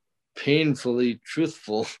painfully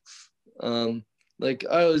truthful. Like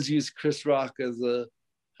I always use Chris Rock as a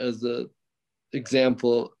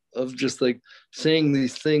example of just like saying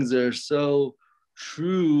these things that are so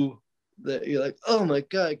true that you're like, oh my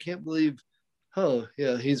God, I can't believe, oh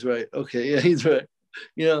yeah, he's right. Okay, yeah, he's right.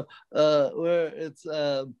 Where it's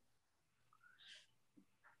I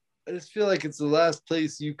just feel like it's the last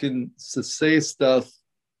place you can say stuff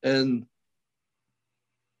and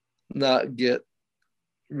not get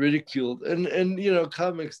ridiculed. And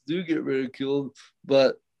comics do get ridiculed,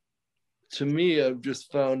 but to me, I've just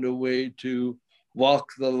found a way to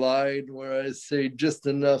walk the line where I say just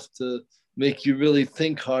enough to make you really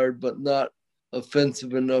think hard, but not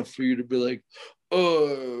offensive enough for you to be like,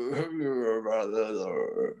 oh,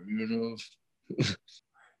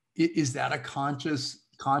 Is that a conscious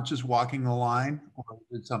walking the line, or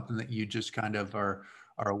is it something that you just kind of are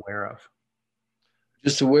aware of?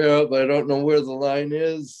 Just aware of. I don't know where the line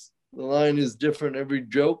is. The line is different every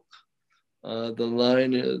joke. The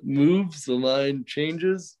line moves, the line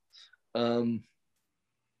changes. But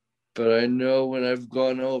I know when I've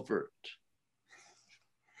gone over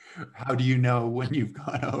it. How do you know when you've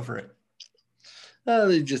gone over it?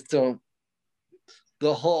 They just don't.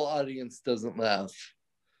 The whole audience doesn't laugh.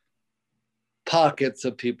 Pockets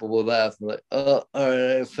of people will laugh and like, oh, all right,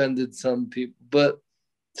 I offended some people. But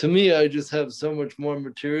to me, I just have so much more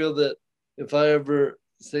material that if I ever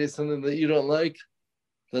say something that you don't like,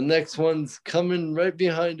 the next one's coming right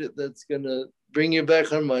behind it that's gonna bring you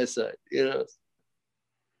back on my side, you know.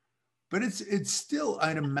 But it's still,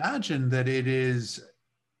 I'd imagine that it is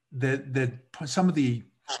that some of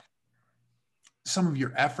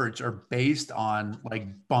your efforts are based on like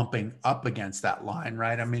bumping up against that line,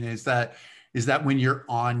 right? I mean, is that when you're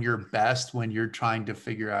on your best, when you're trying to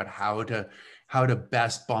figure out how to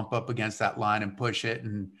best bump up against that line and push it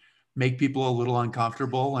and make people a little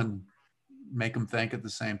uncomfortable and make them think at the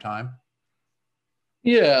same time?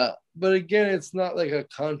 Yeah, but again, it's not like a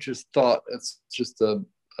conscious thought. It's just a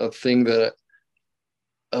thing that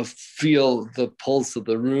I feel the pulse of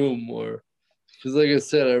the room, or because, like I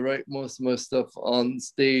said, I write most of my stuff on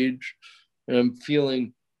stage, and I'm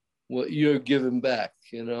feeling what you're giving back,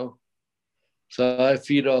 you know. So I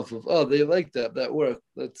feed off of, oh, they like that worked.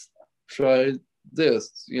 Let's try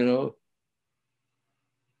this, you know.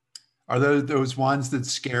 Are those ones that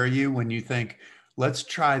scare you when you think, let's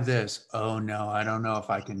try this? Oh no, I don't know if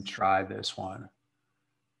I can try this one.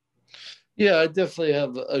 Yeah, I definitely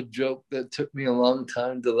have a joke that took me a long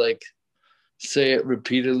time to like say it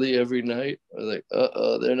repeatedly every night. I was like,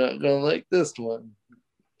 uh-oh, they're not gonna like this one.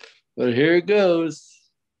 But here it goes.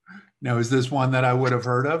 Now, is this one that I would have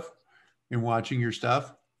heard of in watching your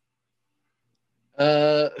stuff?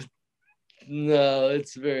 Uh no,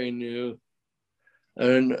 it's very new. I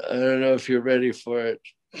don't know if you're ready for it.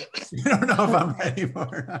 You don't know if I'm ready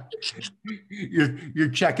for it. You're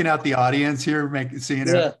checking out the audience here, seeing it.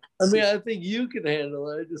 Yeah. I mean, I think you can handle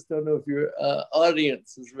it. I just don't know if your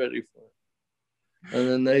audience is ready for it.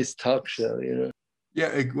 And a nice talk show, you know.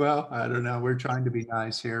 Yeah, well, I don't know. We're trying to be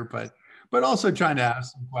nice here, but also trying to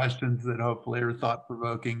ask some questions that hopefully are thought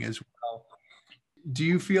provoking as well. Do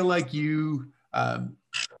you feel like you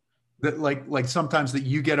that like sometimes that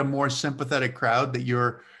you get a more sympathetic crowd, that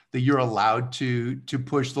you're allowed to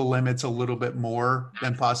push the limits a little bit more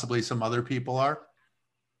than possibly some other people are?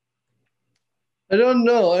 I don't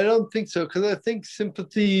know. I don't think so, because I think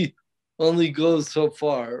sympathy only goes so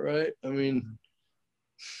far, right? I mean,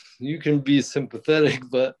 you can be sympathetic,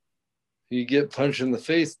 but you get punched in the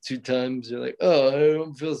face 2 times, you're like, oh, I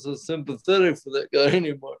don't feel so sympathetic for that guy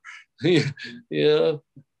anymore. Yeah.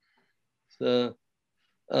 So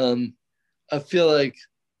I feel like,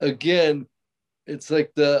 again, it's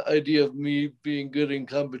like the idea of me being good in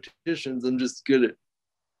competitions. I'm just good at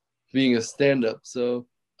being a stand-up. So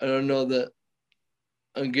I don't know that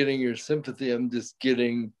I'm getting your sympathy. I'm just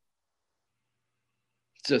saying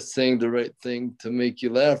the right thing to make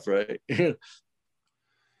you laugh, right?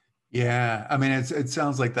 Yeah, I mean, it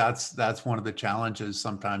sounds like that's one of the challenges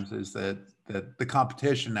sometimes, is that the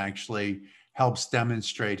competition actually helps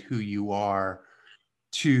demonstrate who you are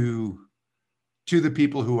to to the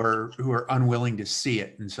people who are unwilling to see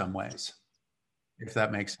it in some ways, if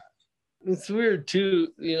that makes sense. It's weird too,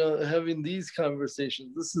 you know, having these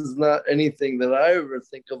conversations. This is not anything that I ever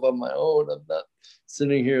think of on my own. I'm not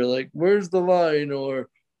sitting here like, where's the line, or,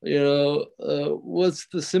 what's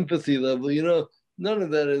the sympathy level? You know, none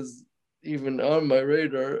of that is even on my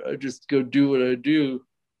radar. I just go do what I do.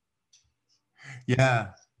 Yeah,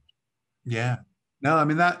 yeah. No, I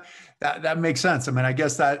mean that makes sense. I mean, I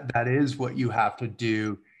guess that is what you have to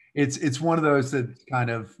do. It's one of those that's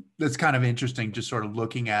kind of interesting, just sort of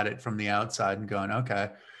looking at it from the outside and going,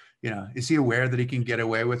 okay, is he aware that he can get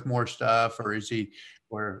away with more stuff, or is he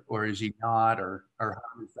not, or how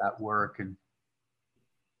does that work? And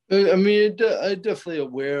I mean, I'm definitely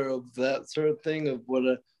aware of that sort of thing, of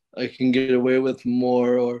what I can get away with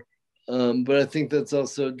more, or, but I think that's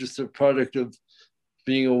also just a product of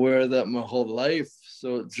being aware of that my whole life.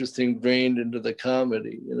 So it's just ingrained into the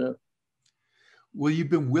comedy, you know? well, you've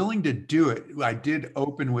been willing to do it. I did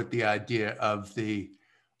open with the idea of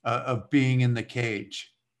being in the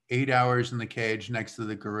cage, 8 hours in the cage next to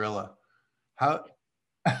the gorilla. How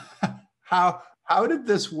how did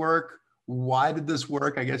this work? Why did this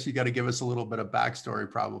work? I guess you got to give us a little bit of backstory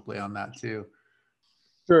probably on that too.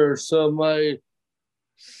 Sure. So my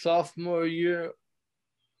sophomore year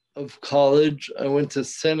of college, I went to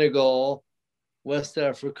Senegal, West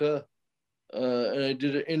Africa, and I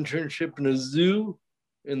did an internship in a zoo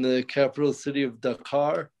in the capital city of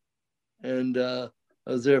Dakar. And I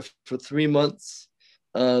was there for 3 months,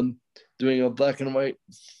 doing a black and white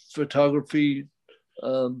photography,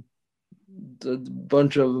 um, a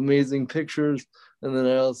bunch of amazing pictures. And then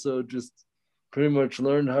I also just pretty much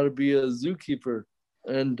learned how to be a zookeeper.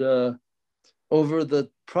 And over the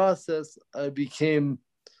process, I became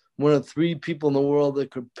one of 3 people in the world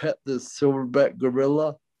that could pet this silverback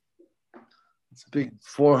gorilla. It's a big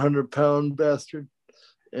 400-pound bastard.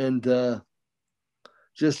 And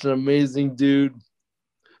just an amazing dude.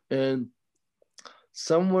 And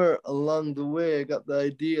somewhere along the way, I got the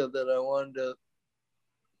idea that I wanted to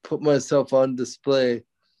put myself on display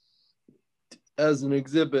as an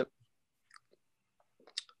exhibit.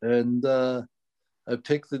 And I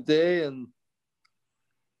picked the day, and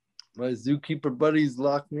my zookeeper buddies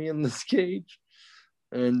locked me in this cage.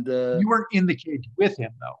 And You weren't in the cage with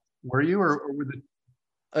him, though, were you? Or were the...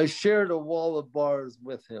 I shared a wall of bars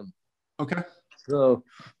with him. Okay. So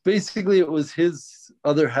basically, it was his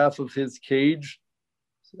other half of his cage.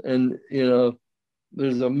 And,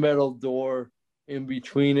 there's a metal door in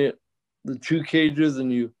between it, the two cages,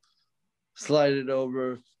 and you slide it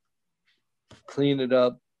over, clean it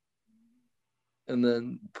up, and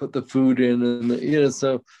then put the food in. And,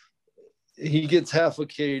 so he gets half a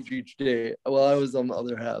cage each day while I was on the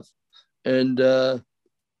other half. And I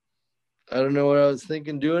don't know what I was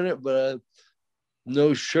thinking doing it, but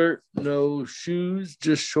no shirt, no shoes,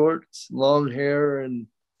 just shorts, long hair. And,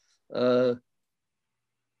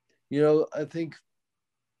 I think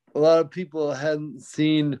a lot of people hadn't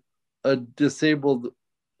seen a disabled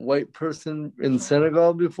white person in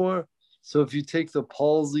Senegal before. So if you take the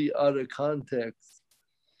palsy out of context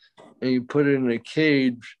and you put it in a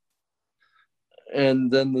cage,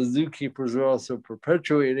 and then the zookeepers are also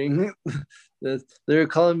perpetuating this, they're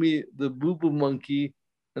calling me the boo-boo monkey,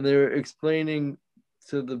 and they're explaining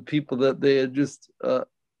to the people that they had just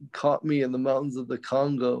caught me in the mountains of the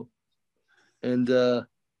Congo. And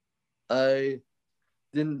I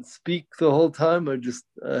didn't speak the whole time. I just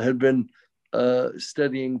had been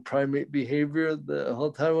studying primate behavior the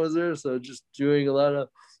whole time I was there. So just doing a lot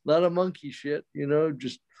of monkey shit,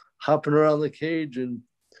 just hopping around the cage. And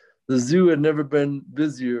the zoo had never been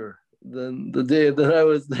busier than the day that I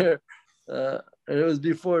was there. And it was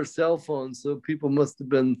before cell phones. So people must have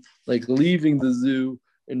been like leaving the zoo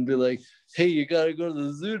and be like, hey, you got to go to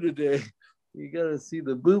the zoo today. You got to see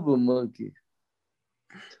the boo-boo monkey.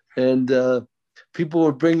 And people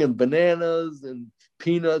were bringing bananas and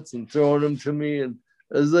peanuts and throwing them to me. And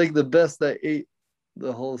it was like the best I ate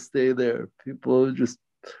the whole stay there. People just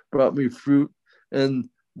brought me fruit. And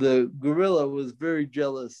the gorilla was very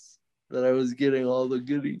jealous that I was getting all the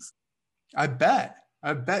goodies. I bet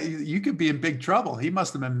you could be in big trouble. He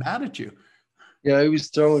must have been mad at you. Yeah, he was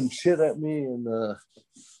throwing shit at me. And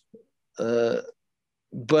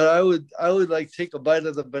but I would like take a bite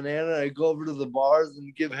of the banana. I'd go over to the bars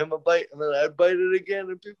and give him a bite, and then I'd bite it again.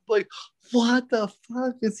 And people like, what the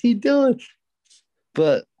fuck is he doing?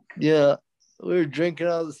 But yeah, we were drinking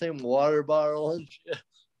out of the same water bottle and shit.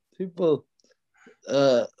 People,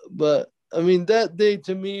 but I mean, that day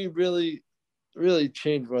to me really, really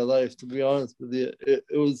changed my life, to be honest with you. It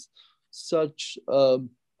was such, I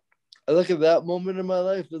look at that moment in my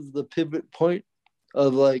life as the pivot point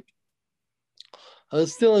of like, I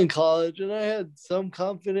was still in college and I had some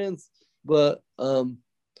confidence, but I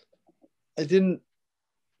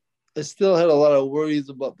still had a lot of worries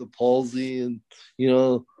about the palsy and,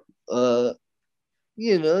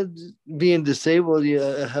 being disabled.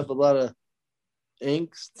 I have a lot of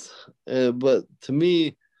angst. But to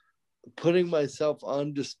me, putting myself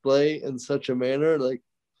on display in such a manner, like,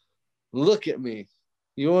 look at me.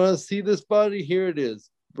 You want to see this body? Here it is,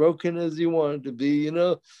 broken as you want it to be,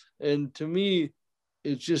 And to me,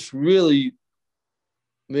 it just really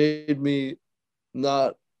made me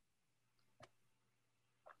not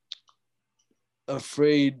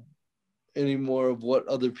afraid anymore of what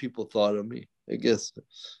other people thought of me. I guess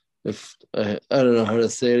if I don't know how to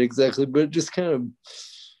say it exactly, but it just kind of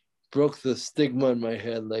broke the stigma in my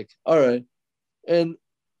head. Like, all right. And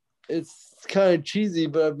it's kind of cheesy,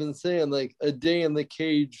 but I've been saying like a day in the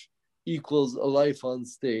cage equals a life on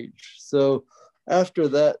stage. So after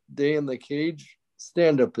that day in the cage,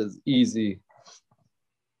 stand-up is easy.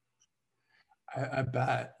 I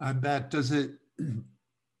bet. Does it, I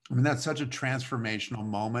mean, that's such a transformational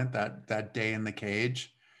moment, that day in the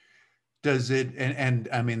cage. Does it, and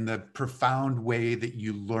I mean, the profound way that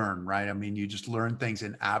you learn, right? I mean, you just learn things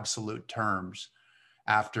in absolute terms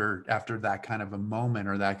after that kind of a moment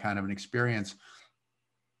or that kind of an experience.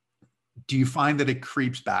 Do you find that it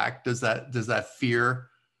creeps back? Does that fear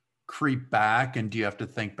creep back? And do you have to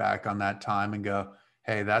think back on that time and go,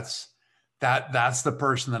 hey, that's the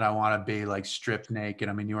person that I want to be, like stripped naked?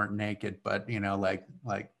 I mean, you weren't naked, but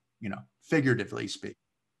figuratively speak.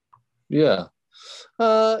 Yeah.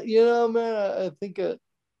 Man, I think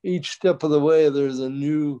each step of the way, there's a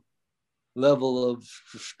new level of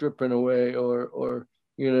stripping away or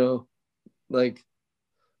like,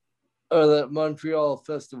 or that Montreal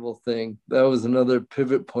festival thing. That was another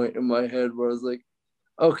pivot point in my head where I was like,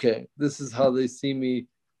 okay, this is how they see me.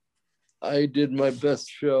 I did my best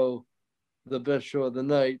show. the best show of the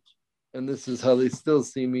night, and this is how they still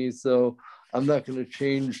see me. So I'm not going to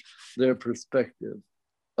change their perspective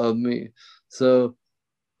of me. So,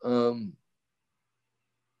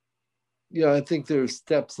 yeah, I think there's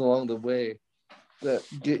steps along the way that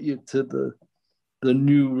get you to the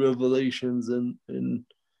new revelations and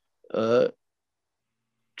uh,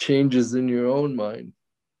 changes in your own mind.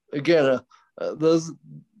 Again, those,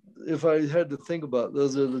 if I had to think about,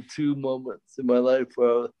 those are the two moments in my life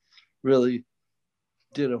where I really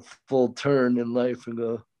did a full turn in life and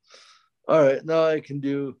go, all right, now I can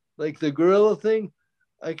do like the gorilla thing.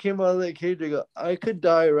 I came out of that cage. I go, I could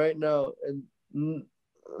die right now and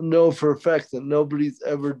know for a fact that nobody's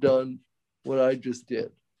ever done what I just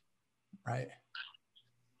did. Right.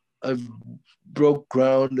 I've broke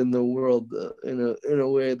ground in the world in a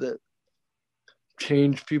way that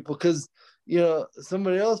changed people. Because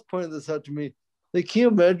somebody else pointed this out to me. Like, can you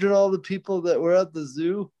imagine all the people that were at the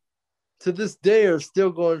zoo to this day are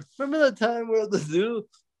still going? Remember that time we were at the zoo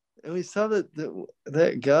and we saw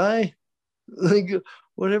that guy, like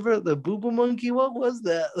whatever the boo boo monkey. What was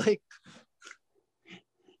that? Like,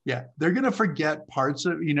 yeah, they're gonna forget parts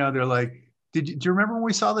of. They're like, do you remember when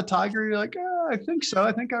we saw the tiger? You're like, I think so.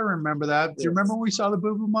 I think I remember that. Do you remember when we saw the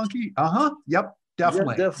boo boo monkey? Yep,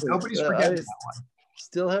 definitely. Yeah, definitely. Nobody's forgetting that one.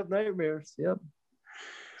 Still have nightmares. Yep.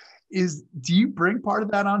 Do you bring part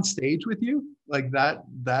of that on stage with you, like that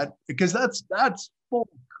because that's full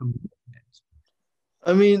commitment?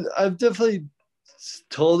 I mean, I've definitely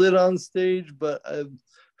told it on stage, but I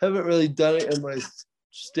haven't really done it in my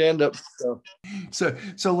stand-up stuff. So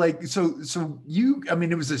you, I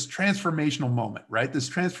mean, it was this transformational moment, right? This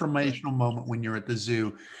transformational moment when you're at the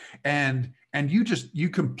zoo, and you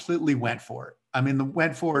completely went for it. I mean,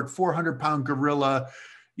 went for it. 400-pound gorilla,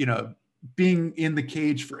 being in the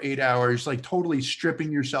cage for 8 hours, like totally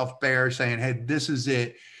stripping yourself bare, saying, "Hey, this is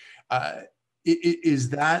it." Is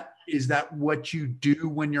that what you do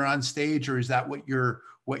when you're on stage, or is that what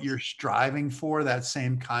you're striving for? That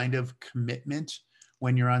same kind of commitment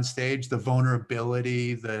when you're on stage, the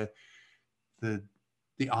vulnerability, the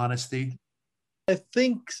honesty? I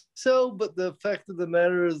think so, but the fact of the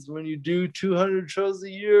matter is, when you do 200 shows a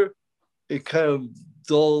year, it kind of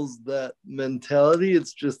dulls that mentality.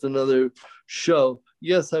 It's just another show.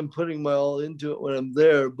 Yes, I'm putting my all into it when I'm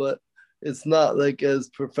there, but it's not like as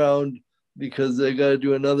profound because I got to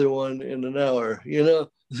do another one in an hour,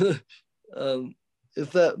 if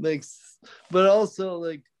that makes, but also,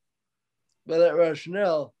 like, by that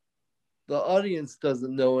rationale, the audience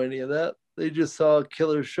doesn't know any of that. They just saw a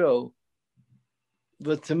killer show.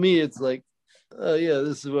 But to me, it's like, oh yeah,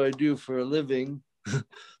 this is what I do for a living.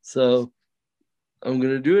 So I'm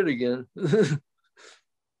going to do it again.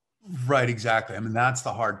 Right, exactly. I mean, that's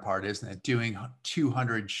the hard part, isn't it? Doing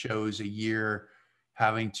 200 shows a year,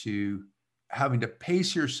 having to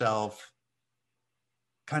pace yourself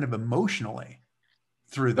kind of emotionally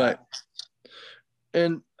through that. Right.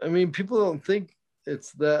 And I mean, people don't think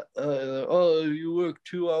it's that, oh, you work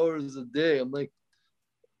 2 hours a day. I'm like,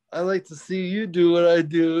 I like to see you do what I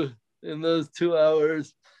do in those 2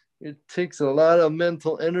 hours. It takes a lot of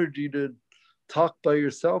mental energy to talk by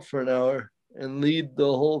yourself for an hour and lead the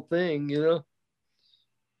whole thing,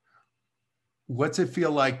 What's it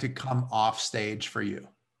feel like to come off stage for you?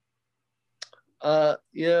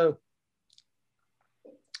 Yeah,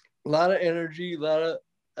 a lot of energy, a lot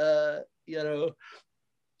of,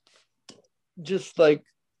 just like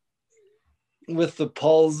with the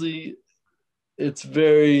palsy, it's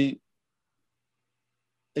very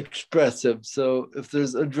expressive. So if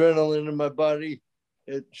there's adrenaline in my body,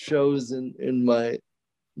 it shows in my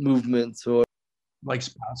movements. Or like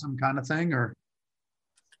spasm kind of thing, or?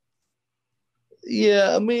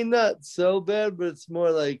 Yeah, I mean, not so bad, but it's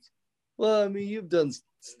more like, well, I mean, you've done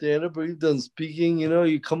stand-up or you've done speaking,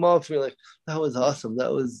 you come off, you're like, that was awesome.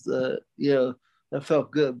 That was, that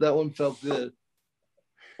felt good. That one felt good.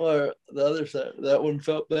 Or the other side, that one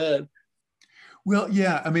felt bad. Well,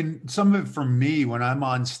 yeah. I mean, some of it for me when I'm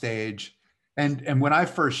on stage, and when I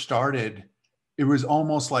first started, it was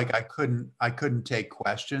almost like I couldn't take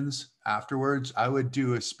questions afterwards. I would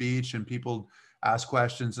do a speech and people ask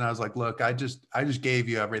questions, and I was like, look, I just gave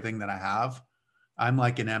you everything that I have. I'm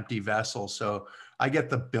like an empty vessel. So I get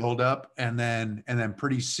the buildup, and then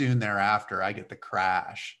pretty soon thereafter, I get the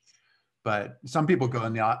crash. But some people go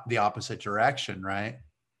in the opposite direction, right?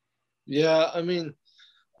 Yeah, I mean,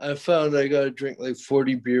 I found I got to drink like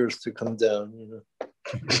 40 beers to come down,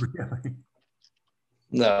 Really?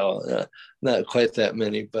 No, not quite that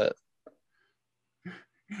many, but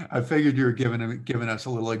I figured you were giving us a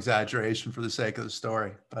little exaggeration for the sake of the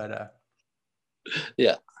story, but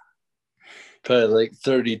yeah, probably like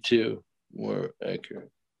 32. more accurate.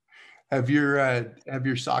 Have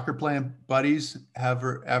your soccer playing buddies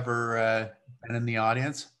ever been in the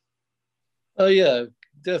audience? Oh yeah,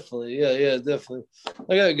 definitely. Yeah, definitely.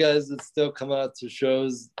 I got guys that still come out to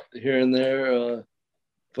shows here and there,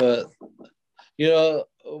 but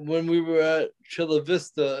when we were at Chula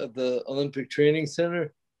Vista at the Olympic Training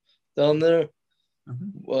Center down there,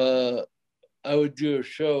 uh, I would do a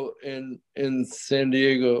show in San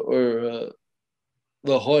Diego or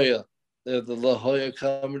La Jolla. They have the La Jolla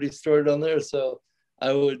Comedy Store down there, so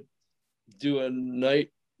I would do a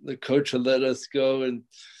night. The coach would let us go, and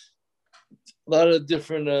a lot of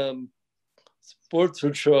different sports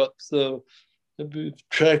would show up. So it'd be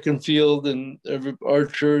track and field and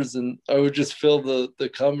archers, and I would just fill the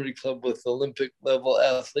comedy club with Olympic level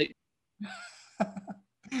athletes.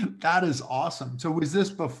 That is awesome. So was this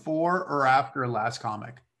before or after Last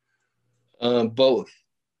Comic? Both.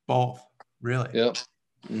 Both, really? Yep.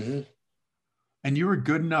 Mm-hmm. And you were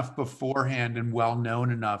good enough beforehand and well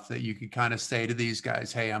known enough that you could kind of say to these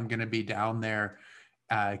guys, "Hey, I'm going to be down there.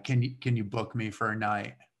 Can you book me for a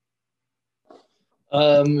night?"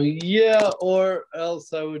 Yeah, or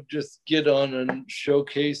else I would just get on a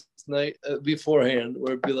showcase night beforehand,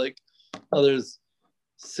 where it'd be like, oh, there's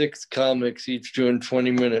 6 comics each doing 20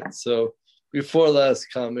 minutes. So before Last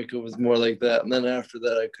Comic, it was more like that, and then after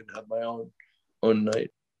that, I could have my own night.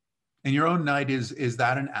 And your own night is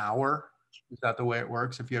that an hour? Is that the way it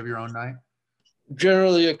works if you have your own night?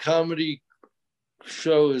 Generally, a comedy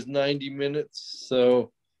show is 90 minutes,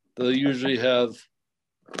 so they'll usually have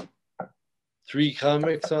 3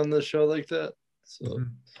 comics on the show like that. So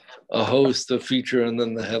a host, a feature, and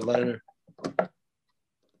then the headliner. All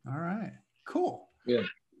right, cool. Yeah.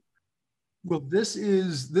 Well, this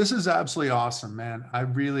is absolutely awesome, man. I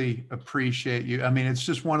really appreciate you. I mean, it's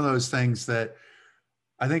just one of those things that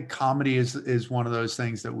I think comedy is one of those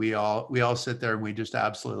things that we all sit there and we just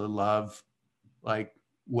absolutely love, like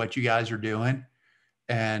what you guys are doing.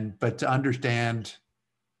 But to understand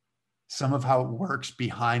some of how it works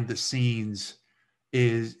behind the scenes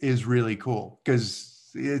is really cool,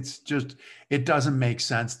 because it doesn't make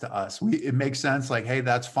sense to us. It makes sense like, hey,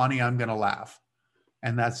 that's funny, I'm gonna laugh.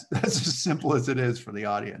 And that's as simple as it is for the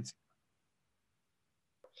audience.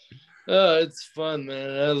 Oh, it's fun, man.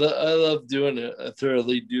 I love doing it. I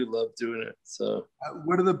thoroughly do love doing it. So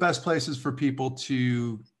what are the best places for people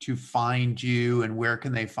to find you, and where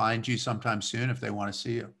can they find you sometime soon if they want to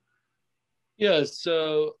see you? Yeah,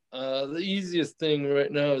 so the easiest thing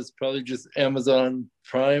right now is probably just Amazon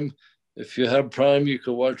Prime. If you have Prime, you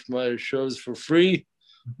can watch my shows for free.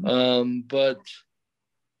 But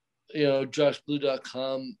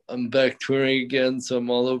joshblue.com, I'm back touring again, so I'm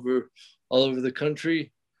all over the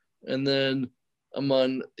country. And then I'm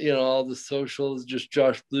on all the socials, just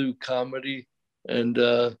Josh Blue Comedy, and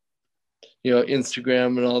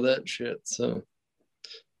Instagram and all that shit. So,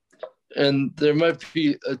 and there might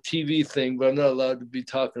be a TV thing, but I'm not allowed to be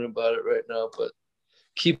talking about it right now. But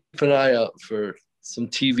keep an eye out for some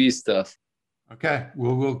TV stuff. Okay,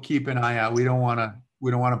 we'll keep an eye out. We don't want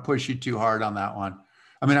to push you too hard on that one.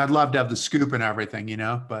 I mean, I'd love to have the scoop and everything,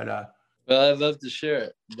 but well, I'd love to share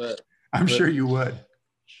it, but I'm sure you would.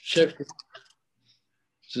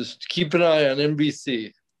 Just keep an eye on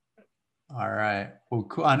NBC. All right. Well,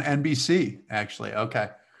 cool. On NBC, actually. Okay.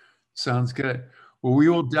 Sounds good. Well, we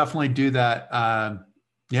will definitely do that.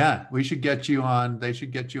 Yeah, we should get you on. They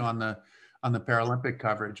should get you on the Paralympic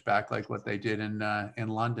coverage back, like what they did in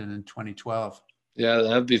London in 2012. Yeah,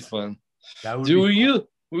 that'd be fun. That would be fun.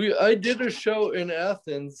 I did a show in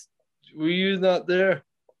Athens. Were you not there?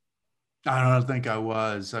 I don't think I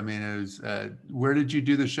was. I mean, it was. Where did you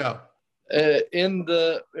do the show? In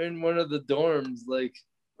one of the dorms, like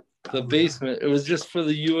the basement. It was just for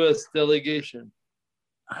the U.S. delegation.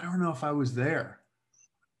 I don't know if I was there.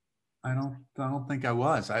 I don't think I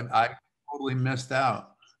was. I totally missed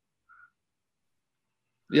out.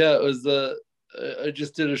 Yeah, it was I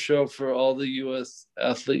just did a show for all the U.S.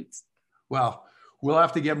 athletes. Well, we'll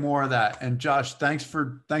have to get more of that. And Josh, thanks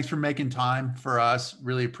for making time for us.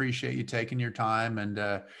 Really appreciate you taking your time,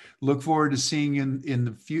 and look forward to seeing you in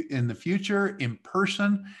the future in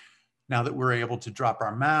person, now that we're able to drop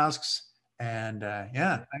our masks. And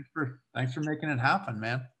yeah, thanks for making it happen,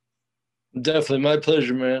 man. Definitely, my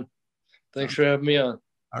pleasure, man. Thanks for having me on.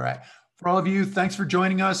 All right. For all of you, thanks for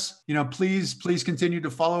joining us. Please continue to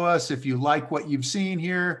follow us. If you like what you've seen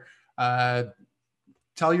here,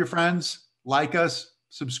 tell your friends, like us,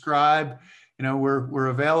 subscribe. We're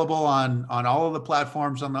available on all of the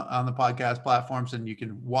platforms on the podcast platforms, and you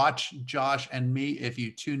can watch Josh and me if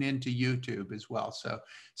you tune into YouTube as well.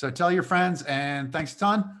 So tell your friends, and thanks a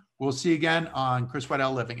ton. We'll see you again on Chris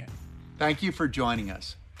Waddell Living It. Thank you for joining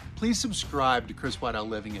us. Please subscribe to Chris Whiteout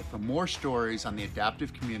Living It for more stories on the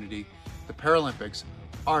adaptive community, the Paralympics,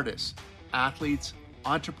 artists, athletes,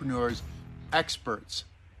 entrepreneurs, experts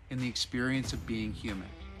in the experience of being human.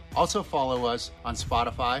 Also follow us on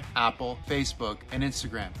Spotify, Apple, Facebook, and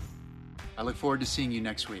Instagram. I look forward to seeing you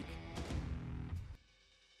next week.